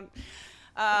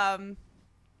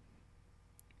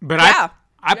 But Yeah.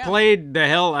 I Yeah. played the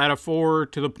hell out of 4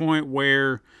 to the point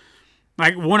where,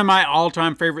 like, one of my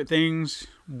all-time favorite things,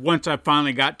 once I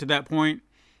finally got to that point,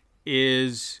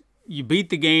 is you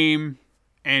beat the game,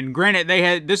 and granted,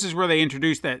 this is where they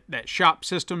introduced that shop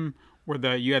system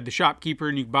where you had the shopkeeper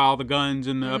and you could buy all the guns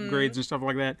and the upgrades and stuff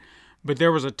like that. But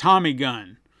there was a Tommy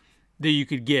gun that you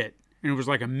could get, and it was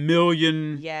like 1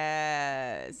 million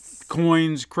yes.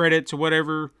 coins, credits, or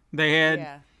whatever they had.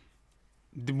 Yeah.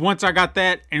 Once I got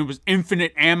that, and it was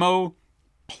infinite ammo,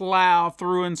 plow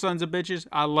through and sons of bitches.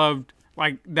 I loved,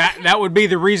 like, that would be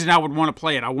the reason I would want to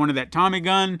play it. I wanted that Tommy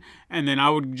gun, and then I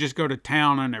would just go to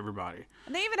town on everybody.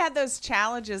 And they even had those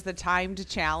challenges, the timed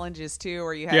challenges too,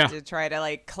 where you had Yeah. to try to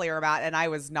like clear them out. And I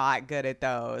was not good at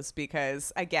those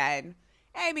because, again,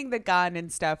 aiming the gun and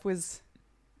stuff was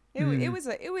it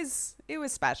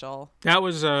was special. That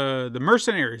was the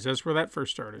Mercenaries. That's where that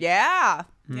first started. Yeah,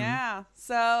 yeah.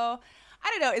 So I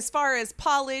don't know. As far as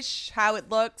polish, how it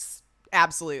looks,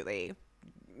 absolutely.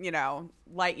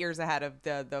 Light years ahead of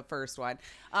the first one.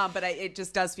 But it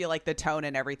just does feel like the tone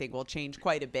and everything will change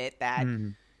quite a bit. That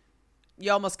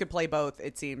you almost could play both,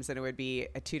 it seems, and it would be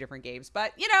 2 different games.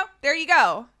 But, there you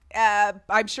go.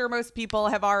 I'm sure most people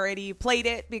have already played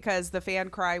it because the fan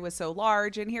cry was so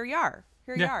large, and here you are.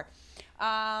 You are.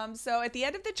 So at the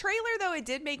end of the trailer, though, it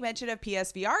did make mention of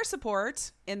PSVR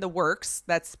support in the works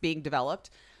that's being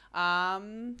developed.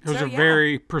 Those are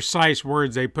very precise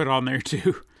words they put on there,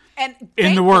 too. And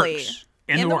in the thankfully, works.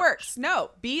 In the works.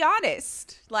 No, be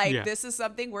honest. Like, Yeah. this is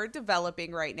something we're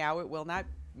developing right now. It will not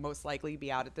most likely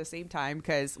be out at the same time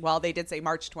because, well, they did say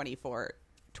March 24,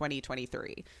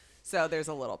 2023. So there's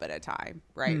a little bit of time,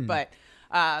 right? But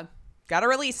got a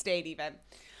release date even.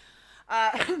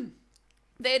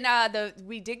 Then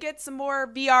we did get some more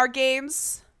VR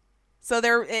games. So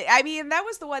I mean, that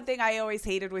was the one thing I always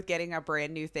hated with getting a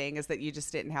brand new thing is that you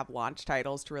just didn't have launch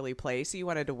titles to really play. So you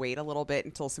wanted to wait a little bit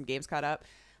until some games caught up.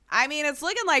 I mean, it's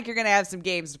looking like you're going to have some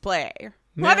games to play. Yeah.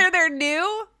 Whether they're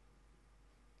new,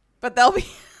 but they'll be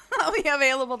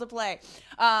available to play.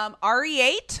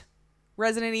 RE8,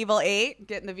 Resident Evil 8,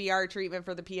 getting the VR treatment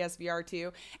for the PSVR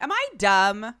 2. Am I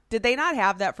dumb? Did they not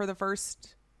have that for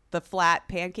the flat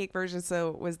pancake version?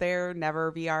 So was there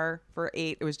never VR for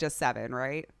 8? It was just 7,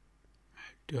 right?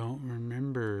 Don't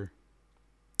remember.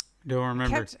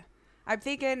 I'm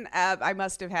thinking I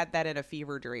must have had that in a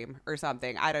fever dream or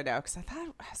something. I don't know. Because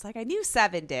I knew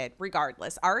 7 did.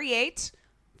 Regardless. RE8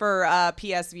 for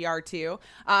PSVR 2.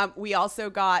 We also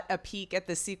got a peek at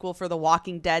the sequel for The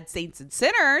Walking Dead Saints and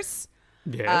Sinners.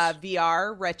 Yes.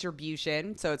 VR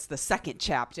Retribution. So it's the second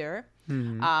chapter.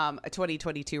 A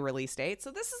 2022 release date.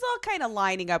 So this is all kind of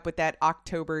lining up with that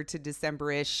October to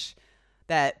December-ish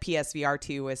that PSVR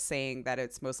 2 was saying that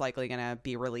it's most likely going to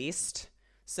be released.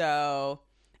 So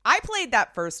I played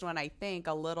that first one, I think,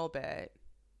 a little bit.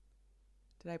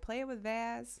 Did I play it with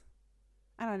Vaz?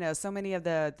 I don't know. So many of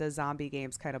the zombie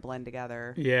games kind of blend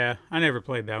together. Yeah, I never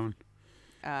played that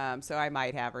one. So I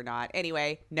might have or not.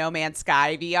 Anyway, No Man's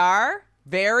Sky VR,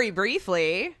 very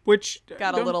briefly. Which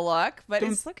Got a little look, but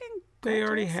it's looking They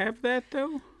already gorgeous. have that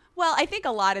though. Well, I think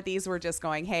a lot of these were just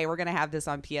going, hey, we're going to have this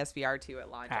on PSVR 2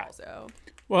 at launch also.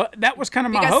 Well, that was kind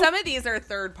of my Because hope. some of these are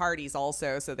third parties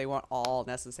also, so they won't all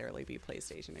necessarily be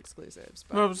PlayStation exclusives.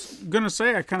 But I was going to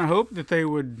say, I kind of hope that they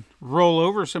would roll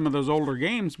over some of those older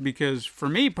games because for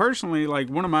me personally, like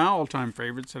one of my all-time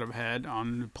favorites that I've had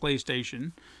on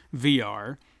PlayStation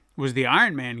VR was the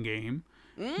Iron Man game.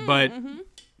 But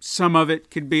some of it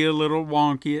could be a little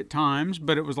wonky at times,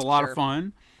 but it was a lot of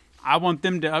fun. I want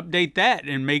them to update that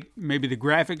and make maybe the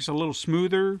graphics a little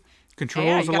smoother,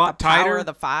 controls you a got lot the power tighter. of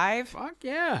the 5. Fuck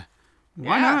yeah.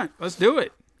 Why Yeah. not? Let's do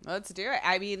it. Let's do it.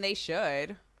 I mean, they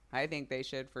should. I think they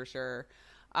should for sure.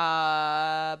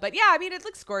 But yeah, I mean, it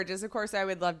looks gorgeous. Of course, I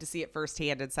would love to see it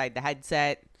firsthand inside the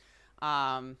headset.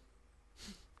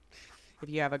 If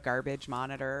you have a garbage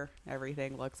monitor,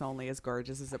 everything looks only as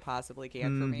gorgeous as it possibly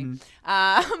can for me.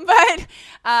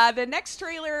 But the next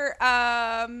trailer,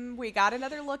 we got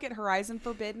another look at Horizon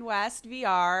Forbidden West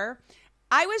VR.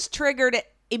 I was triggered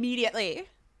immediately.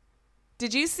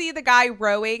 Did you see the guy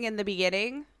rowing in the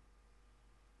beginning?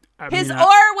 His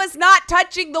oar was not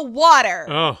touching the water.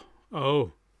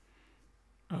 Oh.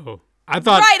 I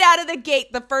thought. Right out of the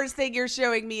gate, the first thing you're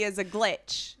showing me is a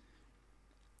glitch.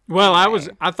 Well, Okay.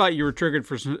 I thought you were triggered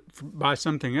by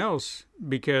something else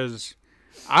because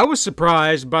I was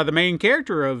surprised by the main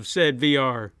character of said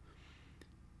VR.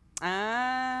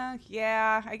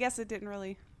 Yeah, I guess it didn't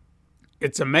really.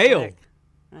 It's a male,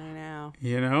 I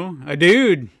know. a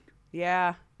dude.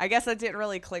 Yeah, I guess it didn't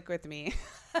really click with me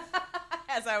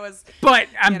as I was. But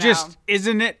I'm You just, know.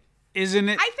 isn't it?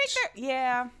 I think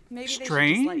maybe they should just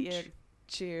let you Strange.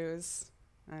 choose.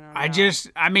 I don't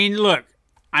know. I mean, look,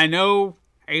 I know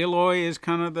Aloy is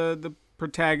kind of the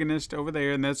protagonist over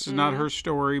there, and that's not her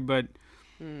story, but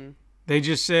they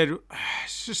just said,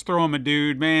 just throw him a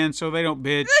dude, man, so they don't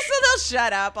bitch. So they'll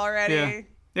shut up already. Yeah.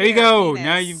 There you go.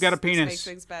 Now you've got a This penis. makes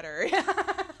things better.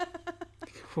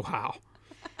 Wow.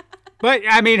 But,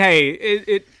 I mean, hey,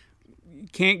 it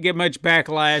can't get much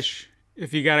backlash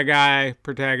if you got a guy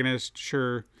protagonist,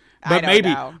 sure. But I don't maybe,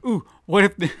 know. ooh,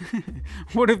 what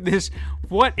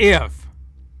if,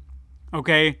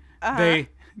 okay,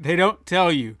 they don't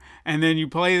tell you, and then you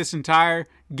play this entire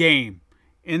game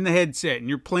in the headset, and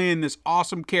you're playing this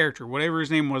awesome character, whatever his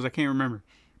name was, I can't remember.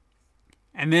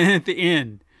 And then at the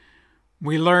end,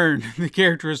 we learn the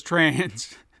character is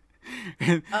trans.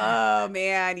 Oh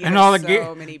man, you And have all the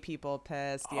so many people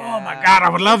pissed. Yeah. Oh my God, I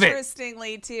would love it.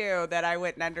 Interestingly, too, that I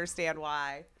wouldn't understand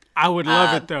why. I would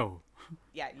love it, though.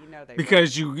 Yeah, you know they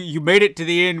Because you made it to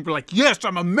the end, you're like, yes,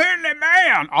 I'm a manly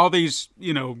man. All these,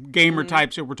 gamer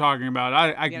types that we're talking about,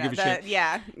 I can give a shit.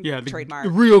 Yeah, Yeah, trademark. the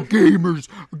real gamers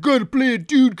are gonna play a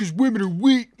dude because women are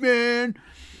weak, man.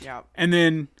 Yeah. And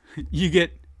then you be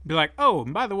like, oh,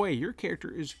 and by the way, your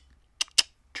character is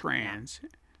trans.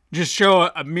 Just show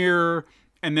a mirror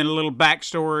and then a little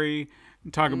backstory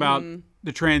and talk about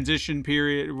the transition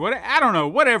period. I don't know,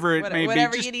 whatever it may be.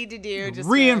 Whatever Just you need to do, just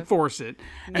reinforce it.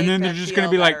 And make then they're them just feel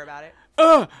gonna be like, better about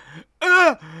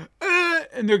it.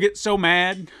 and they'll get so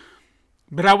mad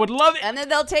But I would love it. And then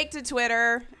they'll take to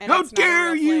Twitter. And How it's not a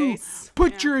dare real you place.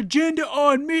 put your agenda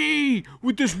on me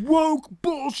with this woke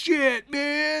bullshit,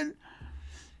 man?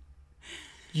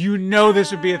 You know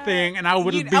this would be a thing, and I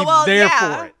would be there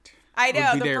for it. I know.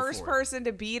 Would be The there first for it. person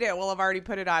to beat it will have already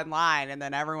put it online, and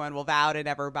then everyone will vow to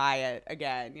never buy it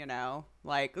again, you know?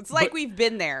 Like, it's like we've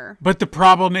been there. But the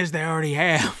problem is they already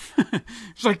have.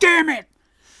 It's like, damn it.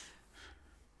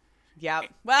 Yep.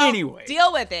 Well, Anyway.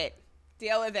 deal with it.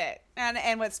 Deal with it.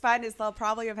 And what's fun is they'll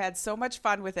probably have had so much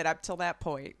fun with it up till that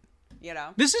point, you know?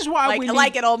 This is why we need...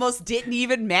 Like it almost didn't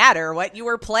even matter what you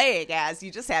were playing as.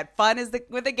 You just had fun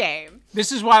with the game.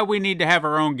 This is why we need to have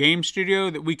our own game studio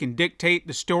that we can dictate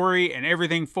the story and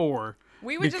everything for.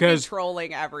 We would just be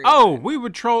trolling everyone. Oh, we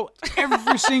would troll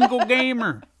every single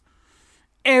gamer.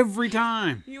 Every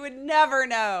time. You would never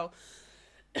know.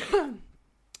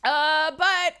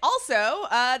 But also,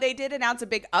 they did announce a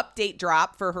big update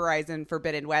drop for Horizon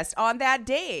Forbidden West on that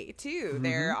day, too. Mm-hmm.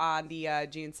 They're on the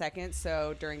June 2nd,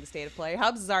 so during the State of Play.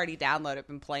 Hubs has already downloaded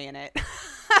and playing it.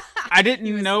 I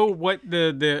didn't know what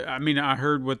I mean, I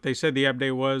heard what they said the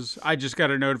update was. I just got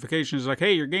a notification. It's like,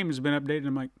 hey, your game has been updated.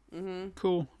 I'm like,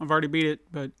 cool. I've already beat it,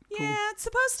 but cool. Yeah, it's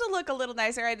supposed to look a little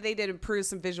nicer. Right? They did improve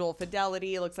some visual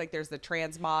fidelity. It looks like there's the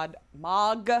transmog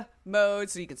mode,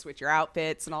 so you can switch your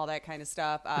outfits and all that kind of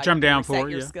stuff. Which I'm down reset for,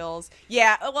 your yeah. skills.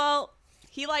 Yeah, well,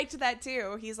 he liked that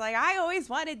too. He's like, I always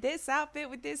wanted this outfit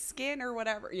with this skin or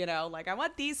whatever. You know, like I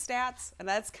want these stats, and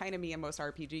that's kind of me in most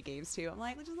RPG games too. I'm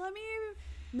like, just let me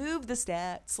move the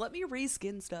stats. Let me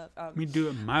reskin stuff. Let me do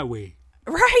it my way.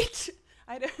 Right.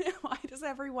 I don't know. Why does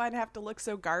everyone have to look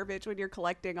so garbage when you're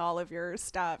collecting all of your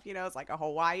stuff? You know, it's like a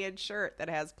Hawaiian shirt that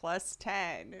has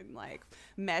 +10 and like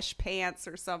mesh pants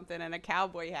or something and a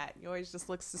cowboy hat. You always just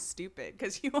look so stupid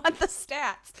because you want the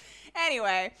stats.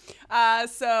 Anyway,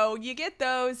 so you get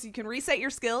those. You can reset your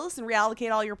skills and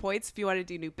reallocate all your points if you want to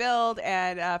do new build.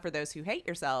 And for those who hate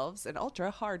yourselves, an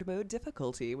ultra hard mode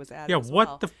difficulty was added. Yeah, as what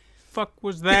well. the fuck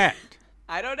was that?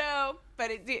 I don't know,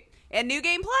 but it did. And New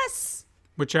Game Plus.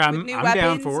 Which With I'm new down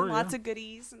weapons for. and lots Yeah. of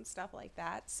goodies and stuff like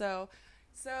that. So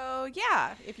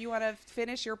yeah, if you want to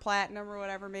finish your platinum or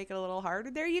whatever, make it a little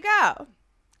harder, there you go.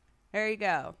 There you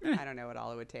go. I don't know what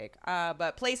all it would take.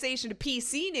 But PlayStation to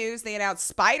PC news, they announced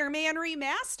Spider-Man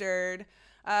Remastered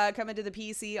coming to the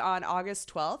PC on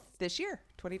August 12th this year,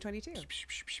 2022.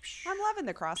 I'm loving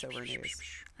the crossover news.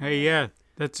 Hey, yeah,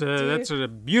 that's a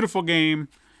beautiful game,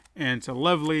 and it's a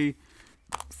lovely,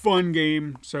 fun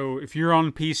game. So if you're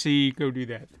on PC, go do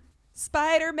that.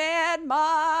 Spider-Man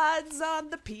mods on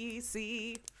the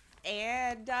PC.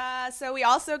 And so we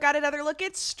also got another look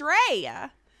at Stray.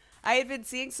 I had been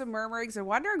seeing some murmurings and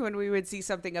wondering when we would see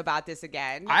something about this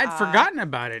again. I'd forgotten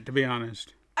about it, to be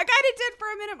honest. I kind of did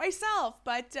for a minute myself,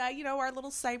 but, you know, our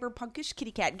little cyberpunkish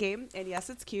kitty cat game. And yes,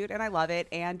 it's cute and I love it.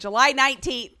 And July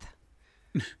 19th.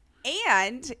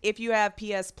 And if you have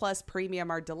PS Plus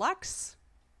Premium or Deluxe,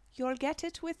 you'll get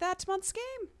it with that month's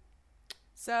game.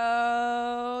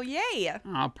 So, yay.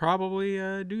 I'll probably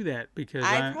do that because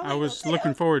I probably was will,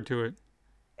 looking too. forward to it.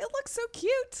 It looks so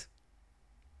cute.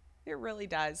 It really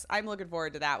does. I'm looking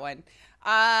forward to that one.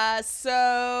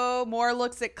 So more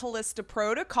looks at Callisto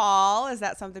Protocol. Is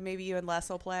that something maybe you and Les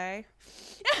will play?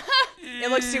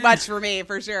 It looks too much for me,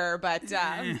 for sure. But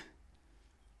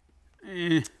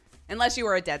unless you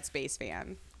were a Dead Space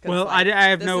fan. 'Cause, Well, I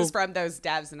have this no... is from those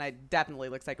devs, and it definitely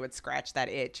looks like it would scratch that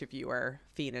itch if you were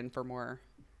fiending for more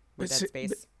with Dead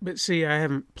Space. But see, I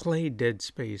haven't played Dead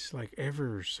Space like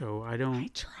ever, so I don't. I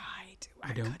tried.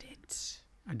 I couldn't.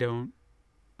 I don't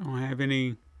have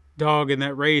any dog in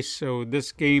that race, so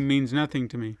this game means nothing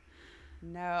to me.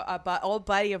 No, but old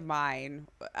buddy of mine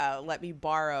let me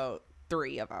borrow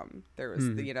 3 of them. There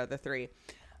was, the 3.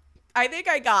 I think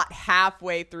I got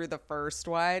halfway through the first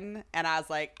one, and I was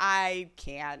like, I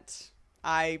can't.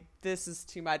 This is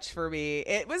too much for me.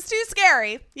 It was too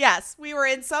scary. Yes, we were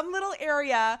in some little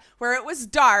area where it was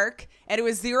dark, and it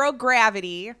was 0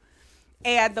 gravity.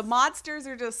 And the monsters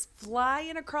are just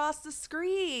flying across the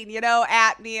screen,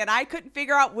 at me. And I couldn't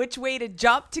figure out which way to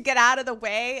jump to get out of the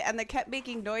way. And they kept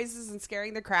making noises and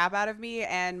scaring the crap out of me.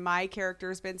 And my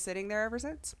character's been sitting there ever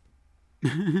since.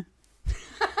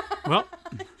 Well,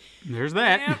 there's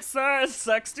that. Yep, so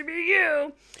sucks to be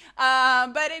you.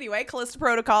 But anyway, Callisto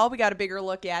Protocol, we got a bigger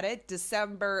look at it.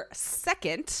 December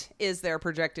 2nd is their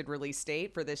projected release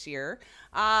date for this year.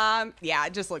 Yeah,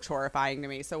 it just looks horrifying to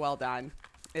me. So well done.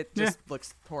 It just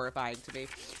looks horrifying to me.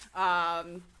 I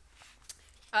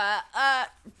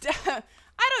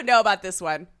don't know about this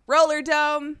one. Roller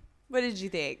Dome, what did you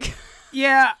think?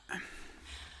 Yeah.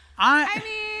 I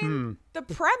mean, the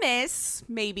premise,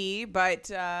 maybe,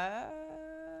 but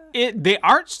The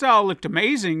art style looked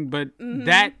amazing, but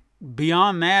that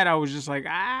beyond that, I was just like,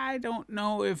 I don't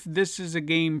know if this is a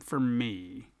game for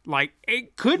me. Like,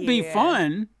 it could be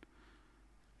fun,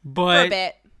 but For a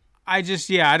bit. I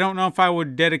don't know if I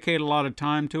would dedicate a lot of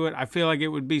time to it. I feel like it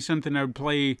would be something I would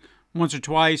play once or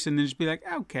twice and then just be like,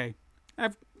 okay,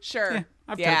 I've touched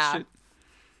it.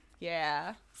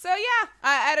 Yeah. So yeah,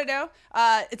 I don't know.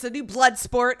 It's a new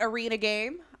Bloodsport arena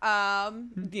game.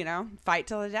 Fight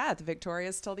till the death,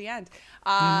 victorious till the end.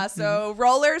 So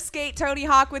roller skate Tony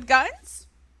Hawk with guns.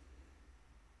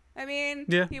 I mean,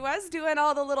 he was doing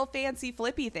all the little fancy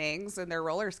flippy things in their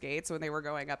roller skates when they were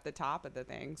going up the top of the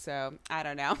thing. So I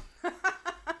don't know.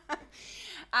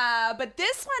 But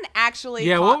this one actually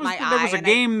caught my eye. There was a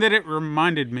game that it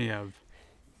reminded me of.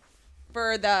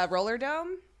 For the roller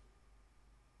dome?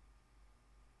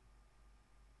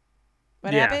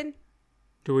 What happened?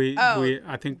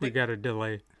 I think we got a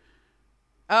delay.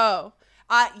 Oh.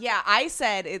 Yeah, I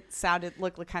said it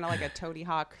looked kind of like a Tony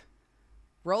Hawk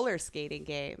roller skating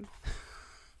game.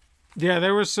 Yeah,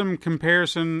 there was some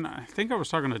comparison. I think I was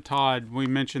talking to Todd. We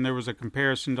mentioned there was a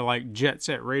comparison to like Jet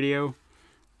Set Radio.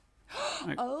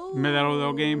 Like, remember that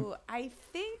old game? I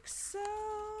think so.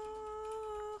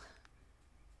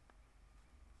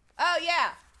 Oh,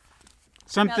 yeah.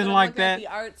 Something Now that I'm like looking at that. the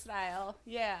art style.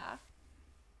 Yeah.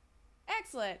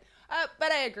 Excellent.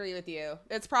 But I agree with you.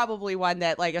 It's probably one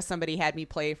that, like, if somebody had me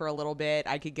play for a little bit,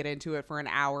 I could get into it for an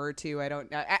hour or two. I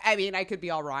don't know. I mean, I could be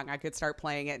all wrong. I could start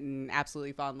playing it and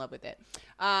absolutely fall in love with it.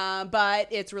 But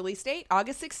its release date,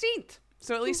 August 16th.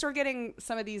 So at least we're getting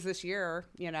some of these this year,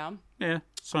 you know? Yeah.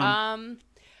 Some.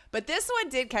 But this one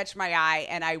did catch my eye,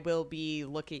 and I will be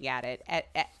looking at it.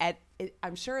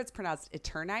 I'm sure it's pronounced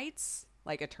Eternites.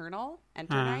 Like Eternal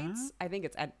Enternites. I think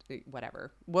it's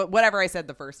whatever I said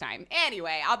the first time.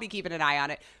 Anyway, I'll be keeping an eye on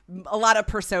it. A lot of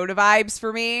Persona vibes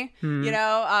for me. You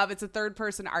know, it's a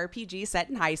third-person RPG set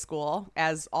in high school,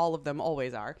 as all of them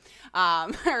always are,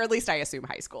 or at least I assume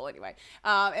high school anyway.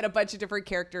 And a bunch of different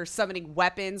characters summoning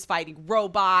weapons, fighting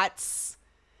robots.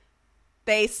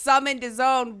 They summoned his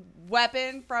own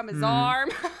weapon from his arm.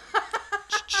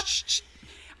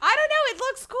 I don't know. It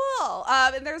looks cool.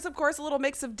 And there's, of course, a little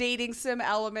mix of dating sim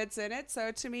elements in it.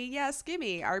 So to me, yes,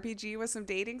 gimme RPG with some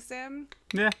dating sim.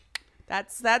 Yeah.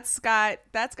 That's got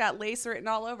lace written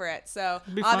all over it. So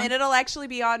and it'll actually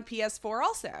be on PS4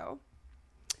 also.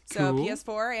 So cool.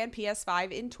 PS4 and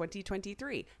PS5 in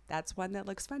 2023. That's one that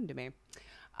looks fun to me.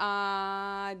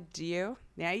 Do you?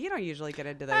 Yeah, you don't usually get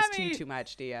into those too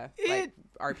much, do you? Like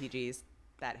RPGs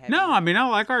that heavy. No, I mean, I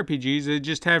like RPGs. They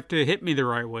just have to hit me the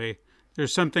right way.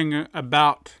 There's something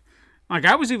about, like,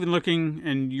 I was even looking,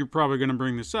 and you're probably going to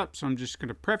bring this up, so I'm just going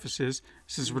to preface this,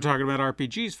 since we're talking about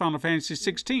RPGs, Final Fantasy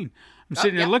 16. I'm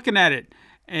sitting there looking at it,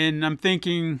 and I'm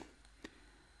thinking,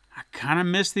 I kind of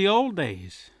miss the old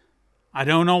days. I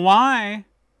don't know why,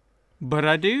 but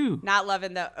I do. Not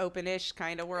loving the open-ish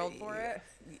kind of world for it?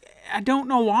 I don't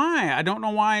know why. I don't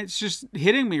know why it's just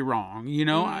hitting me wrong, you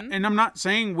know? And I'm not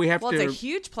saying we have to... Well, it's a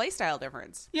huge playstyle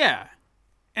difference. Yeah.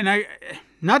 And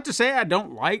not to say I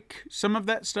don't like some of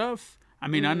that stuff. I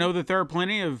mean, I know that there are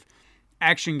plenty of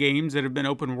action games that have been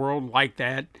open world like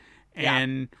that,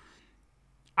 and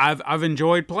I've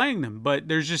enjoyed playing them. But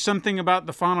there's just something about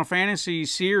the Final Fantasy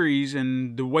series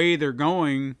and the way they're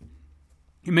going.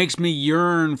 It makes me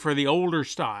yearn for the older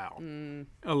style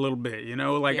a little bit, you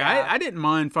know? Like, I didn't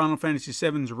mind Final Fantasy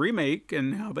VII's remake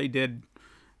and how they did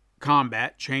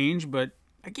combat change, but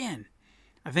again,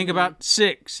 I think about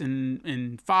 6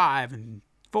 and 5 and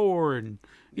 4 and,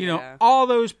 you know, all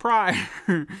those prior.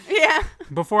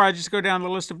 Before I just go down the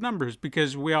list of numbers,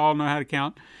 because we all know how to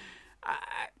count.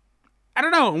 I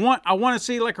don't know. I want to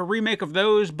see like a remake of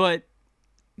those, but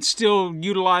still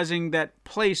utilizing that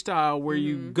play style where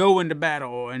you go into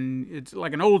battle and it's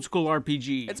like an old school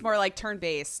RPG. It's more like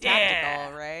turn-based,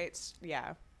 tactical, right?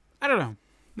 Yeah. I don't know.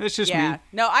 That's just me.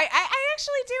 No, I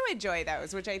actually do enjoy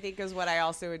those, which I think is what I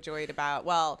also enjoyed about,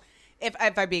 well, if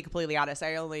I'm being completely honest,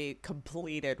 I only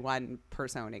completed one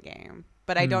Persona game.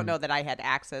 But I don't know that I had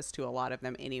access to a lot of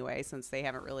them anyway, since they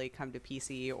haven't really come to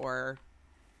PC or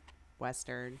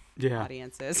Western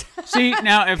audiences. See,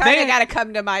 now if they got to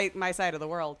come to my side of the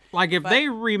world. Like if they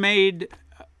remade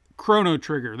Chrono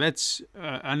Trigger, that's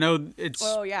I know it's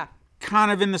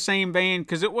kind of in the same vein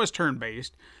because it was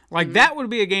turn-based. Like that would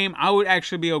be a game I would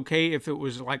actually be okay if it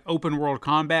was like open world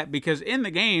combat, because in the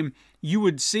game you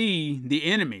would see the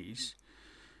enemies.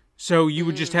 So you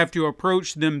would just have to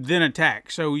approach them, then attack.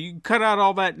 So you cut out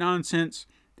all that nonsense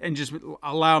and just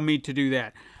allow me to do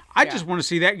that. I just want to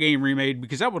see that game remade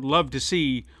because I would love to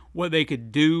see what they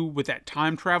could do with that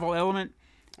time travel element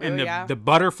and yeah. the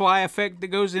butterfly effect that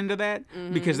goes into that,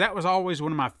 because that was always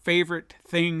one of my favorite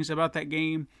things about that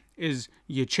game is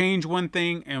you change one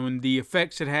thing and the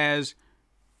effects it has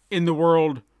in the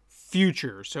world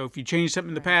future. So if you change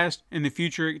something in the past, in the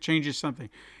future it changes something.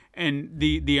 And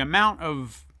the amount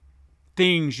of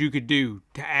things you could do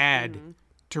to add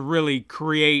to really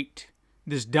create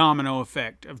this domino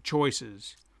effect of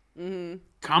choices.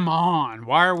 Come on,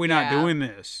 why are we not doing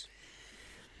this?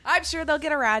 I'm sure they'll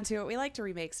get around to it. We like to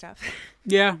remake stuff.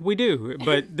 Yeah, we do,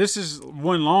 but this is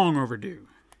one long overdue.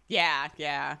 Yeah.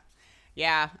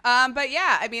 But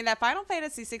yeah, I mean, that Final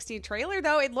Fantasy 16 trailer,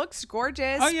 though, it looks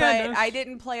gorgeous. Oh, yeah, it but does. I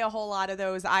didn't play a whole lot of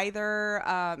those either.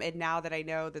 And now that I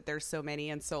know that there's so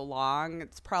many and so long,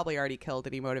 it's probably already killed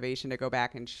any motivation to go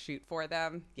back and shoot for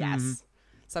them. Yes.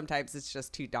 Sometimes it's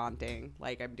just too daunting,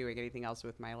 like I'm doing anything else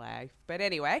with my life. But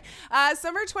anyway,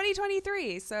 summer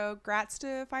 2023. So grats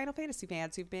to Final Fantasy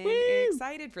fans who've been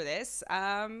excited for this.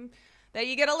 That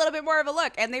you get a little bit more of a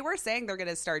look. And they were saying they're going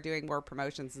to start doing more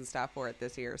promotions and stuff for it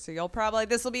this year. So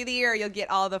this will be the year you'll get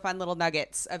all the fun little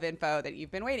nuggets of info that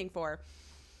you've been waiting for.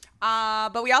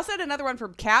 But we also had another one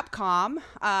from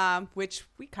Capcom, which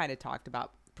we kind of talked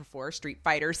about before, Street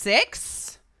Fighter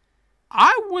 6.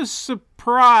 I was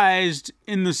surprised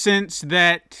in the sense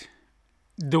that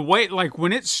the way, like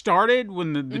when it started,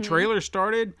 when the trailer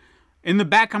started, in the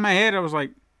back of my head, I was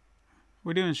like,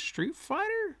 we're doing Street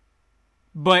Fighter?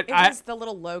 But it was the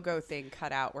little logo thing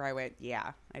cut out where I went,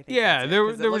 I think yeah, there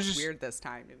was just weird this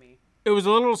time to me. It was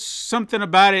a little something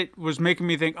about it was making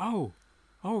me think, oh,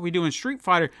 are we doing Street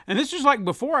Fighter? And this was like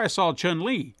before I saw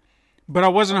Chun-Li, but I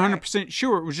wasn't 100%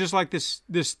 sure. It was just like this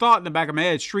thought in the back of my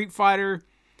head, Street Fighter.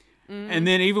 And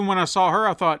then even when I saw her,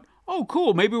 I thought, oh,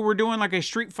 cool, maybe we're doing like a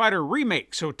Street Fighter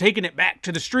remake, so taking it back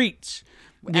to the streets.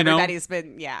 Everybody's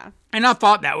been, And I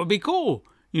thought that would be cool.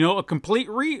 A complete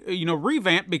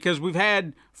revamp, because we've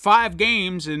had 5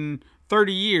 games in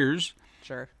 30 years.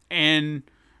 Sure. And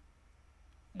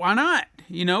why not?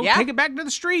 Take it back to the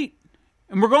street.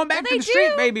 And we're going back to the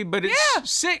street, baby, but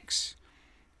it's 6.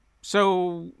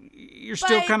 So you're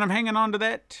still kind of hanging on to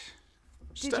that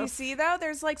stuff. Did you see, though?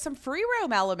 There's like some free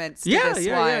roam elements to this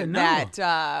one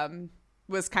that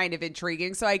was kind of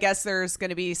intriguing. So I guess there's going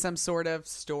to be some sort of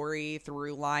story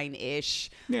through line-ish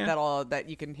that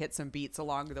you can hit some beats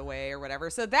along the way or whatever.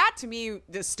 So that to me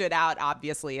just stood out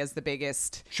obviously as the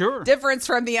biggest difference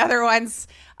from the other ones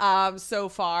so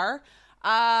far.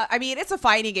 I mean, it's a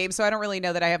fighting game, so I don't really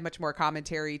know that I have much more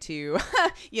commentary to,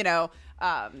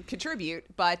 contribute.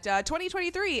 But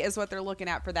 2023 is what they're looking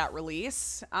at for that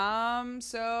release.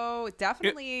 So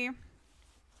definitely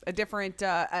a different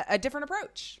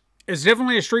approach. It's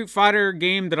definitely a Street Fighter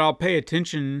game that I'll pay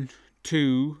attention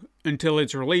to until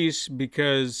its release,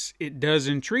 because it does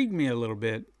intrigue me a little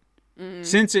bit.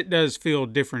 Since it does feel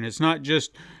different. It's not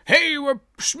just, hey, we're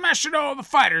smashing all the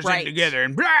fighters in together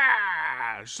and blah.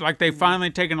 It's like they've finally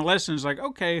taken a lesson. It's like,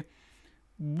 okay,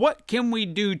 what can we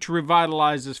do to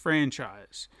revitalize this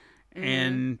franchise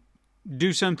and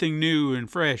do something new and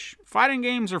fresh? Fighting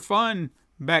games are fun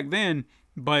back then,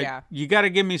 but you got to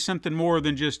give me something more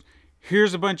than just,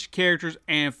 here's a bunch of characters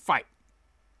and fight.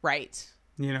 Right.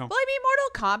 Well, I mean,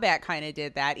 Mortal Kombat kind of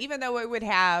did that, even though it would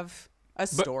have a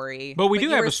story. But we do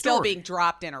have a story. Still being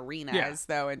dropped in arenas,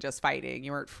 though, and just fighting.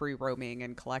 You weren't free roaming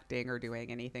and collecting or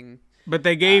doing anything. But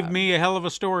they gave me a hell of a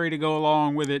story to go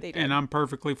along with it, and I'm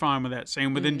perfectly fine with that.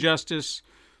 Same with Injustice.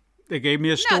 They gave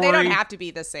me a story. No, they don't have to be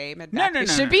the same. It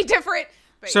should be different.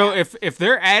 But so if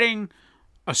they're adding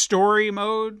a story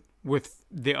mode with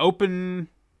the open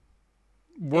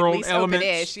world elements,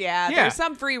 open-ish, there's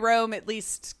some free roam at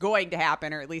least going to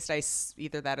happen, or at least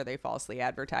either that or they falsely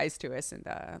advertised to us in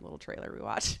the little trailer we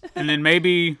watched. And then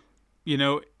maybe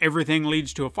everything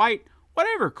leads to a fight.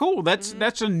 Whatever, cool.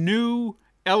 That's a new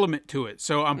element to it.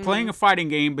 So I'm playing a fighting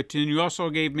game, but then you also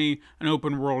gave me an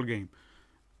open world game.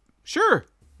 Sure,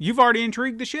 you've already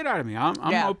intrigued the shit out of me.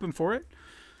 I'm open for it.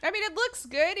 I mean, it looks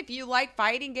good. If you like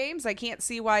fighting games, I can't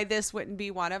see why this wouldn't be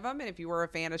one of them. And if you were a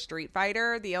fan of Street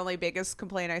Fighter, the only biggest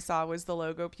complaint I saw was the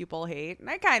logo people hate. And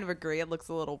I kind of agree. It looks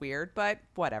a little weird, but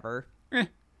whatever.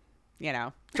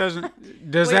 Does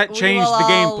that change the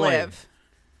gameplay? Live.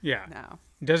 Yeah. No.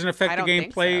 Doesn't affect the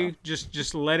gameplay. So.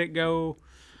 Just let it go.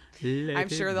 I'm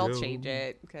sure they'll change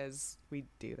it because we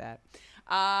do that.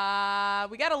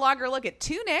 We got a longer look at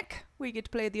Tunic. We get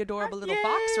to play the adorable little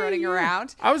fox running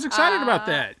around. I was excited about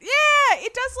that. Yeah,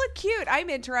 it does look cute. I'm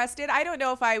interested. I don't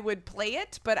know if I would play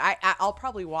it, but I'll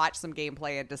probably watch some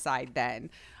gameplay and decide then.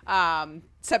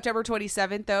 September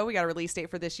 27th, though, we got a release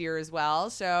date for this year as well.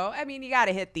 So, I mean, you got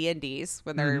to hit the indies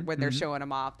when they're showing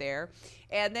them off there.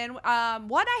 And then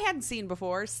one I hadn't seen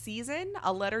before, Season,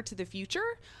 A Letter to the Future.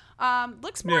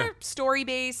 Looks more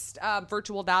story-based,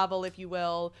 virtual novel, if you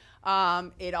will.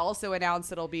 It also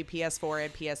announced it'll be PS4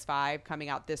 and PS5 coming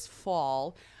out this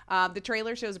fall. The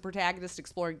trailer shows a protagonist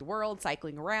exploring the world,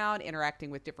 cycling around,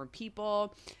 interacting with different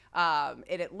people. And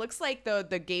it looks like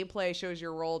the gameplay shows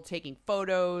your role taking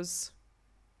photos,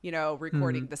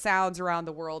 recording the sounds around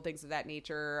the world, things of that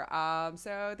nature.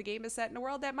 So the game is set in a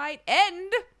world that might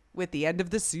end with the end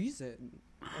of the season.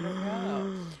 I don't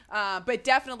know. But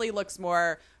definitely looks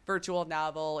more virtual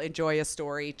novel, enjoy a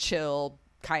story, chill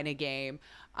kind of game.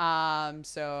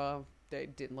 So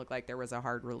it didn't look like there was a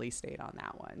hard release date on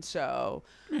that one. So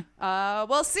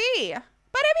we'll see.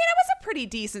 But I mean, it was a pretty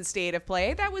decent state of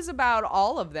play. That was about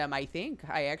all of them, I think.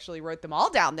 I actually wrote them all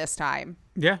down this time.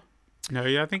 Yeah. No,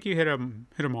 yeah, I think you hit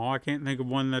them all. I can't think of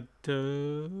one that...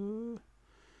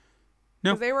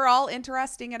 No. Because they were all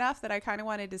interesting enough that I kind of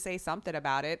wanted to say something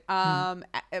about it.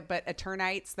 But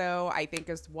Eternites, though, I think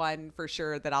is one for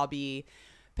sure that I'll be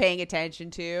paying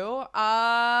attention to.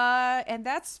 And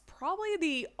that's probably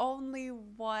the only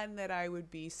one that I would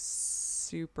be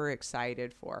super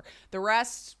excited for. The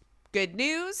rest, good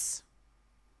news.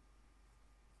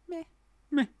 Meh.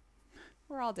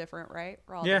 We're all different, right?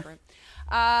 We're all different.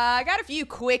 I got a few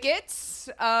quickets.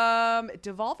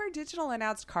 Devolver Digital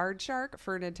announced Card Shark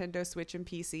for Nintendo Switch and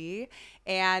PC.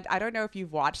 And I don't know if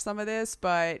you've watched some of this,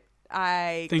 but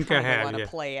I think I want to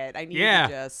play it. I need to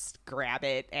just grab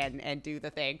it and do the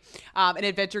thing. An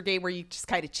adventure game where you just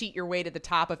kind of cheat your way to the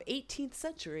top of 18th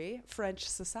century French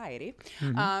society.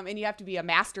 And you have to be a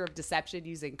master of deception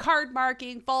using card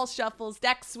marking, false shuffles,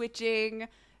 deck switching.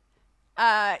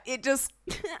 It just,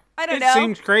 I don't know. It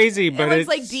seems crazy, but it's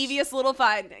like devious little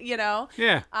fun,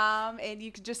 Yeah. And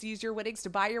you can just use your winnings to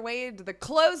buy your way into the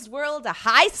closed world of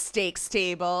high stakes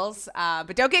tables.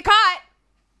 But don't get caught.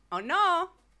 Oh, no.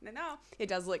 No. It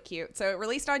does look cute. So it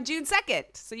released on June 2nd,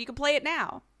 so you can play it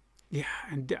now. Yeah,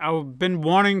 and I've been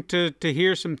wanting to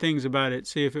hear some things about it,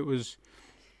 see if it was,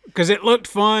 because it looked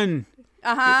fun.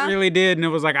 It really did, and it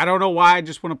was like, I don't know why I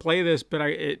just want to play this, but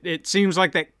it seems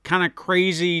like that kind of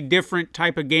crazy, different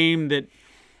type of game that...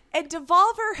 And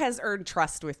Devolver has earned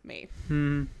trust with me.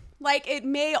 Like, it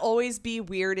may always be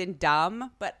weird and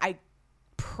dumb, but I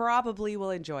probably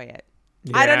will enjoy it.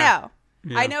 Yeah. I don't know.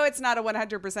 Yeah. I know it's not a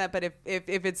 100%, but if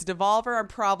it's Devolver, I'm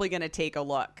probably going to take a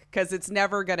look, because it's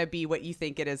never going to be what you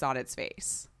think it is on its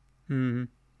face.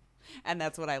 And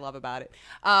that's what I love about it.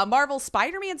 Marvel's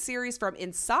Spider-Man series from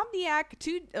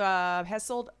Insomniac has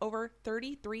sold over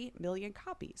 33 million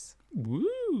copies. Woo!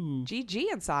 GG,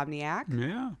 Insomniac.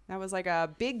 Yeah. That was like a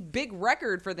big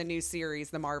record for the new series,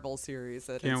 the Marvel series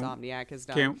that Insomniac has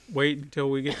done. Can't wait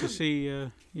until we get to see,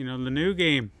 the new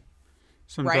game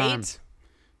sometime. Right?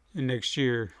 Next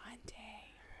year.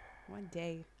 One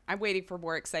day. I'm waiting for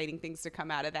more exciting things to come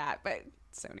out of that, but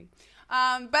Sony.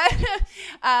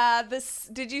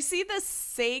 Did you see the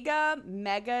Sega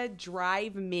Mega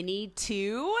Drive Mini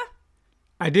 2?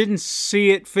 I didn't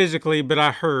see it physically, but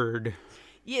I heard.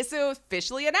 Yeah, so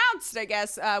officially announced, I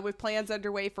guess, with plans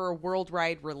underway for a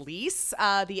worldwide release.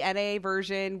 The NA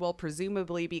version will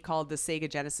presumably be called the Sega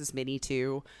Genesis Mini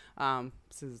 2.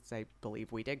 Since I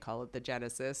believe we did call it the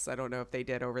Genesis. I don't know if they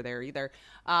did over there either.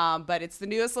 But it's the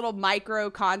newest little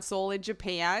micro console in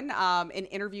Japan. An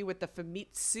interview with the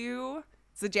Famitsu,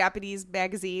 it's a Japanese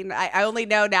magazine, I only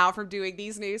know now from doing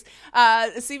these news,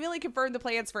 seemingly confirmed the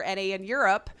plans for NA in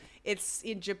Europe. It's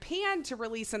in Japan to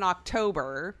release in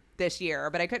October this year,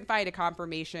 but I couldn't find a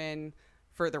confirmation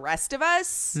for the rest of us.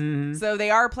 So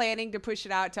they are planning to push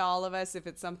it out to all of us if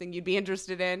it's something you'd be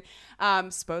interested in.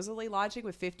 Supposedly launching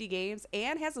with 50 games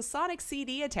and has a Sonic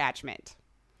CD attachment.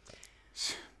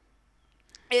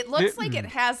 It looks like it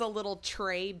has a little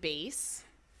tray base,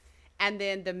 and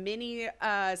then the mini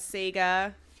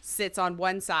Sega sits on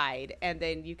one side, and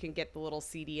then you can get the little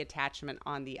CD attachment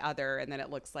on the other, and then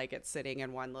it looks like it's sitting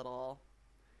in one little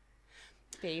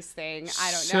base thing.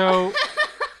 I don't know.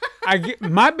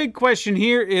 My big question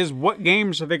here is, what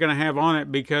games are they going to have on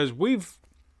it? Because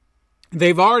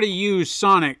they've already used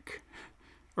Sonic,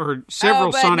 or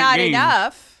several Sonic not games.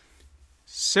 Enough.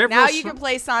 Now you can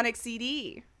play Sonic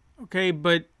CD. Okay,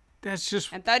 but that's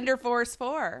just... And Thunder Force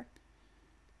 4.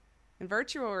 And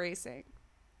Virtual Racing.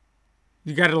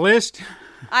 You got a list?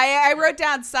 I wrote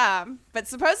down some, but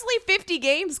supposedly 50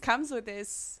 games comes with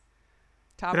this.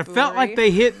 But it felt like they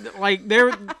hit, like,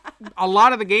 there. A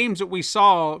lot of the games that we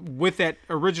saw with that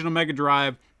original Mega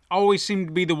Drive always seemed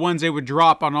to be the ones they would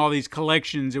drop on all these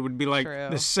collections. It would be like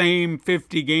the same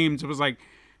 50 games. It was like,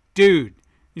 dude,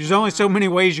 there's only so many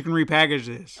ways you can repackage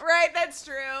this. Right, that's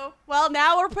true. Well,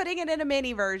 now we're putting it in a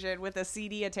mini version with a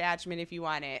CD attachment if you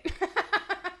want it.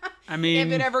 I mean,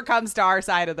 if it ever comes to our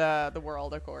side of the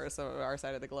world, of course, or our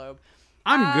side of the globe.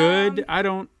 I'm good. I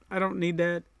don't need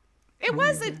that. It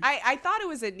wasn't. I thought it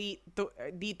was a neat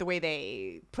the way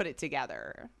they put it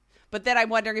together. But then I'm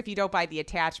wondering if you don't buy the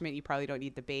attachment, you probably don't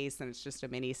need the base, and it's just a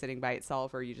mini sitting by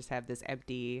itself, or you just have this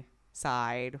empty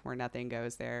side where nothing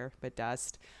goes there but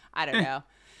dust. I don't know.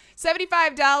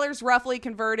 $75 roughly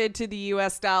converted to the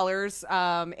US dollars,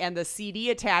 and the CD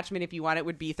attachment, if you want it,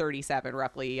 would be $37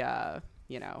 roughly.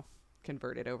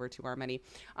 Converted over to our money.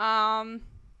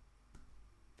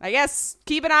 I guess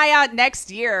keep an eye out next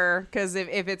year, because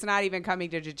if it's not even coming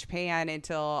to Japan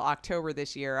until October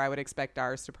this year, I would expect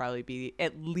ours to probably be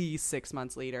at least 6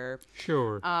 months later.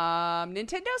 Sure.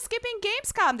 Nintendo skipping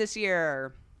Gamescom this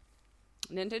year.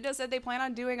 Nintendo said they plan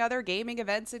on doing other gaming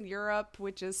events in Europe,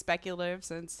 which is speculative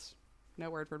since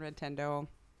no word from Nintendo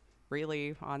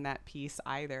really on that piece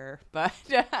either. But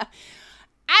I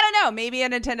don't know. Maybe a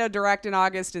Nintendo Direct in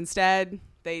August instead.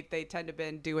 They tend to have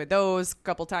been doing those a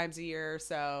couple times a year,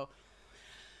 so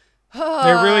they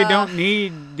really don't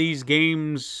need these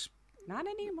games. Not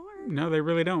anymore. No, they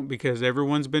really don't, because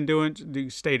everyone's been doing the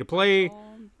state of play,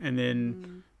 and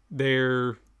then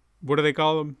they're, what do they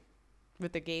call them?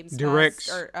 With the games Directs.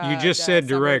 Fest, or, you just said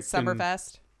Direct.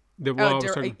 Summerfest.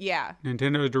 Yeah.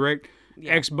 Nintendo's Direct.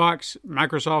 Yeah. Xbox,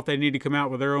 Microsoft, they need to come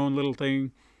out with their own little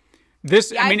thing.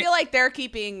 I feel like they're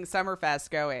keeping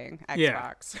Summerfest going,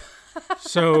 Xbox. Yeah.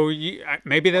 So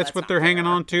maybe that's what they're hanging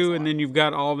on to, and then you've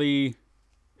got all the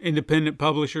independent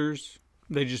publishers.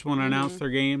 They just want to announce their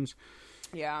games.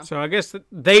 Yeah. So I guess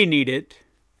they need it,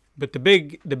 but the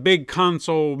big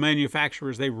console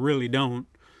manufacturers, they really don't.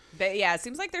 It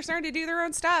seems like they're starting to do their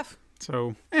own stuff.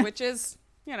 So, which is,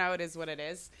 it is what it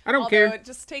is. I don't care. It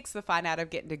just takes the fun out of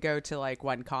getting to go to like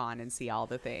one con and see all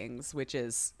the things, which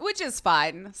is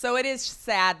fun. So it is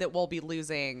sad that we'll be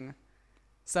losing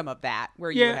some of that, where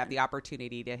you would have the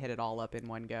opportunity to hit it all up in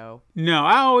one go. No,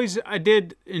 I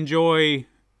did enjoy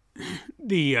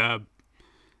the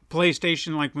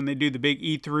PlayStation, like when they do the big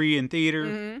E3 in theater.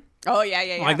 Mm-hmm. Oh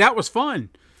yeah. Like that was fun.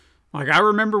 Like I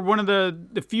remember one of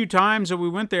the few times that we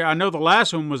went there. I know the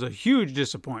last one was a huge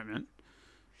disappointment,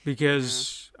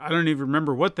 because I don't even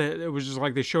remember it was just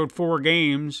like they showed 4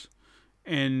 games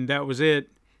and that was it.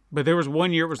 But there was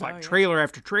one year it was like trailer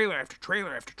after trailer after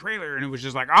trailer after trailer, and it was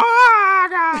just like, oh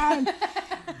God.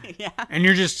 Yeah. And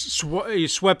you're just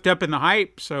swept up in the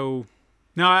hype. So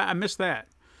no, I missed that.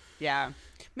 Yeah.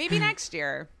 Maybe next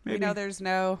year. Maybe. There's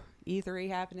no E3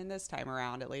 happening this time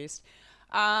around, at least.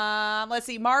 Let's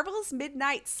see. Marvel's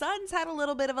Midnight Suns had a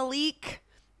little bit of a leak,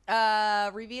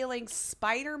 revealing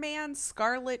Spider-Man,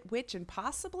 Scarlet Witch, and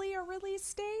possibly a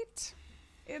release date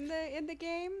in the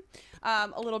game.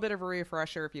 A little bit of a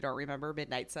refresher if you don't remember.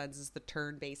 Midnight Suns is the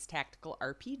turn-based tactical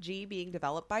RPG being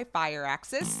developed by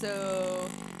Firaxis. So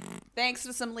thanks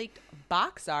to some leaked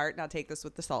box art, and I'll take this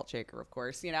with the salt shaker, of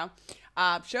course,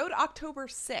 showed October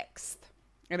 6th.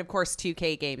 And of course,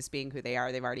 2K Games being who they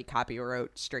are, they've already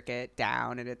copyright struck it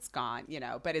down and it's gone,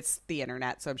 but it's the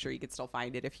internet, so I'm sure you could still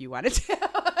find it if you wanted to.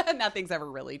 Nothing's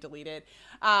ever really deleted.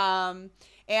 And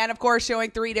of course,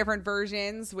 showing 3 different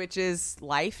versions, which is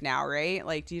life now, right?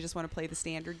 Like, do you just want to play the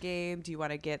standard game? Do you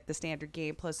want to get the standard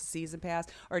game plus the season pass?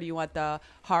 Or do you want the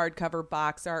hardcover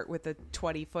box art with a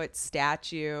 20-foot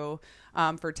statue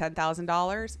for $10,000?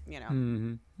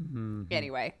 Mm-hmm. Mm-hmm.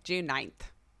 Anyway, June 9th.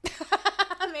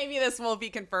 Maybe this will be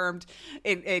confirmed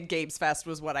in Games Fest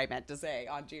was what I meant to say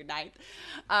on June 9th.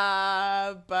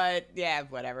 But yeah,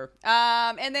 whatever.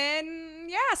 And then,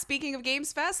 speaking of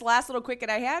Games Fest, last little quick that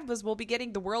I had was we'll be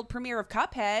getting the world premiere of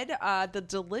Cuphead, the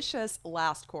delicious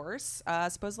last course,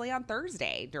 supposedly on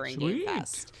Thursday during Game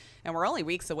Fest. And we're only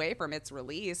weeks away from its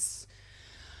release.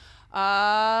 That's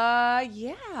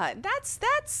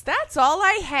all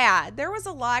I had. There was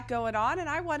a lot going on, and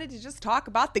I wanted to just talk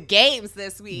about the games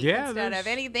this week instead of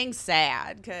anything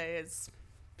sad, because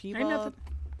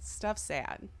stuff's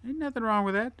sad. Ain't nothing wrong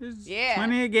with that. There's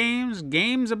plenty of games.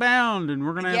 Games abound, and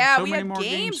we're gonna have so many more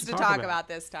games to talk about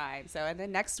this time. So, and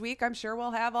then next week, I'm sure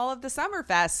we'll have all of the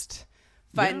Summerfest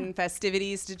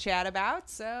festivities to chat about.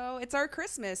 So it's our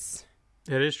Christmas.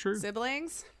 That is true.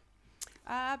 Siblings.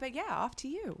 But off to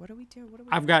you. What do we do?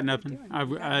 I've got nothing.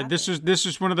 This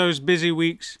is one of those busy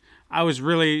weeks. I was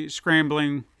really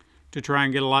scrambling to try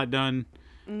and get a lot done.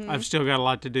 Mm-hmm. I've still got a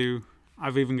lot to do.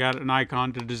 I've even got an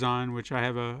icon to design, which I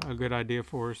have a good idea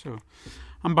for. So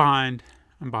I'm behind.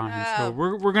 So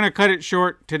we're going to cut it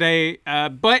short today.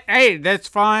 But hey, that's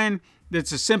fine.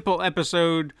 It's a simple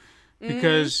episode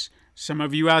because some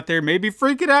of you out there may be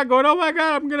freaking out going, oh my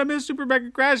God, I'm going to miss Super Mega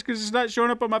Crash because it's not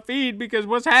showing up on my feed because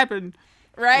what's happened?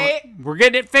 Right? We're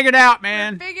getting it figured out,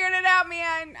 man. We're figuring it out,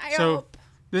 man. I hope.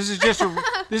 This is just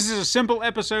a simple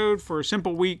episode for a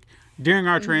simple week during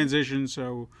our transition.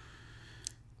 So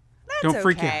That's don't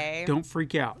freak okay. out. Don't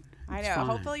freak out. I It's know. fine.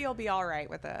 Hopefully you'll be all right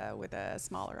with a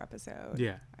smaller episode.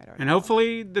 Yeah. I don't And know.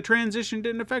 hopefully the transition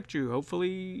didn't affect you. Hopefully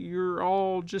you're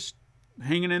all just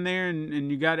hanging in there and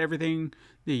you got everything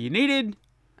that you needed.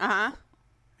 Uh-huh.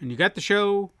 And you got the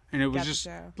show. And it was Got the just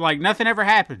show. like nothing ever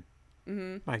happened.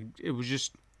 Mm-hmm. Like it was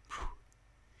just.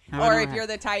 Or if you're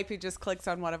the type who just clicks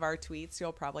on one of our tweets,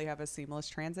 you'll probably have a seamless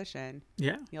transition.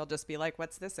 Yeah. You'll just be like,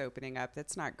 what's this opening up?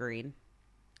 That's not green.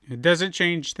 It doesn't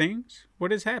change things.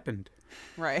 What has happened?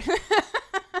 Right. Anyway,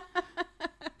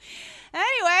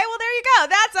 well, there you go.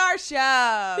 That's our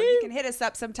show. You can hit us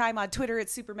up sometime on Twitter at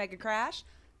Super Mega Crash.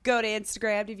 Go to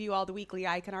Instagram to view all the weekly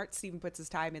icon art Steven puts his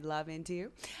time and love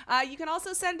into. You can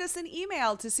also send us an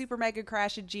email to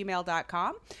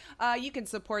supermegacrash@gmail.com. You can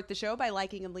support the show by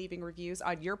liking and leaving reviews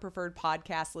on your preferred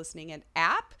podcast listening and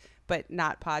app, but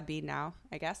not Podbean now,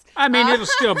 I guess. I mean, it'll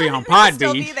still be on It'll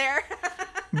still Podbean, be there.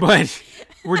 but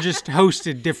we're just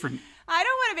hosted different. I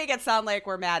don't want to make it sound like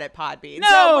we're mad at Podbean. No,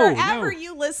 so wherever no.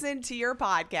 you listen to your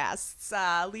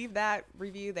podcasts, leave that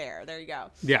review there. There you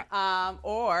go. Yeah.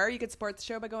 Or you could support the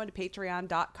show by going to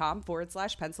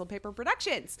patreon.com/Pencil and Paper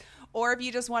Productions. Or if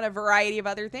you just want a variety of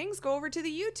other things, go over to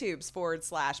the YouTubes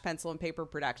 /Pencil and Paper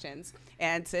Productions.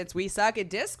 And since we suck at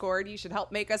Discord, you should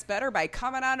help make us better by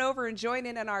coming on over and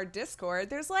joining in our Discord.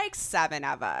 There's like 7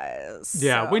 of us.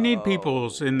 Yeah, we need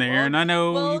peoples in there, and I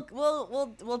know.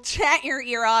 We'll chat your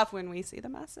ear off when we see the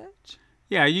message.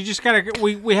 Yeah, you just gotta.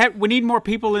 We need more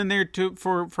people in there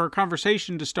for a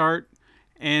conversation to start.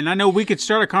 And I know we could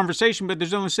start a conversation, but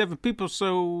there's only 7 people,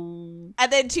 so.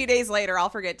 And then 2 days later, I'll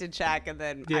forget to check, and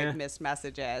then Yeah. I've missed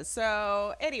messages.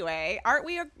 So anyway, aren't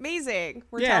we amazing?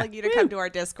 We're Yeah. telling you to come to our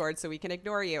Discord so we can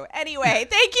ignore you. Anyway,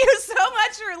 thank you so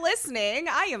much for listening.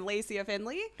 I am Lacey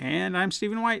Finley. And I'm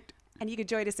Stephen White. And you can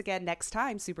join us again next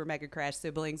time, Super Mega Crash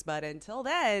siblings. But until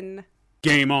then...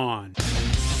 Game on.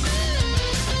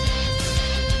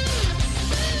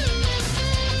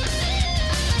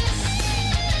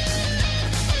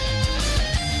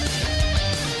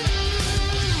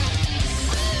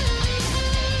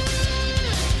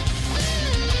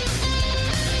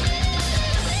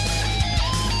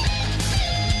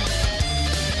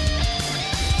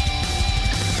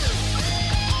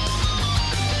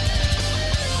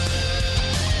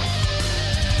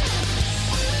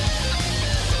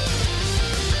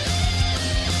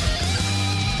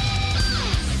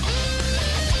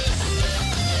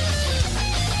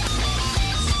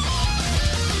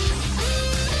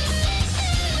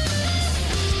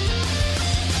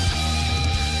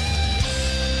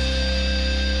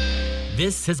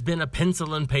 This has been a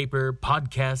Pencil and Paper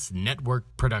Podcast Network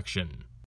production.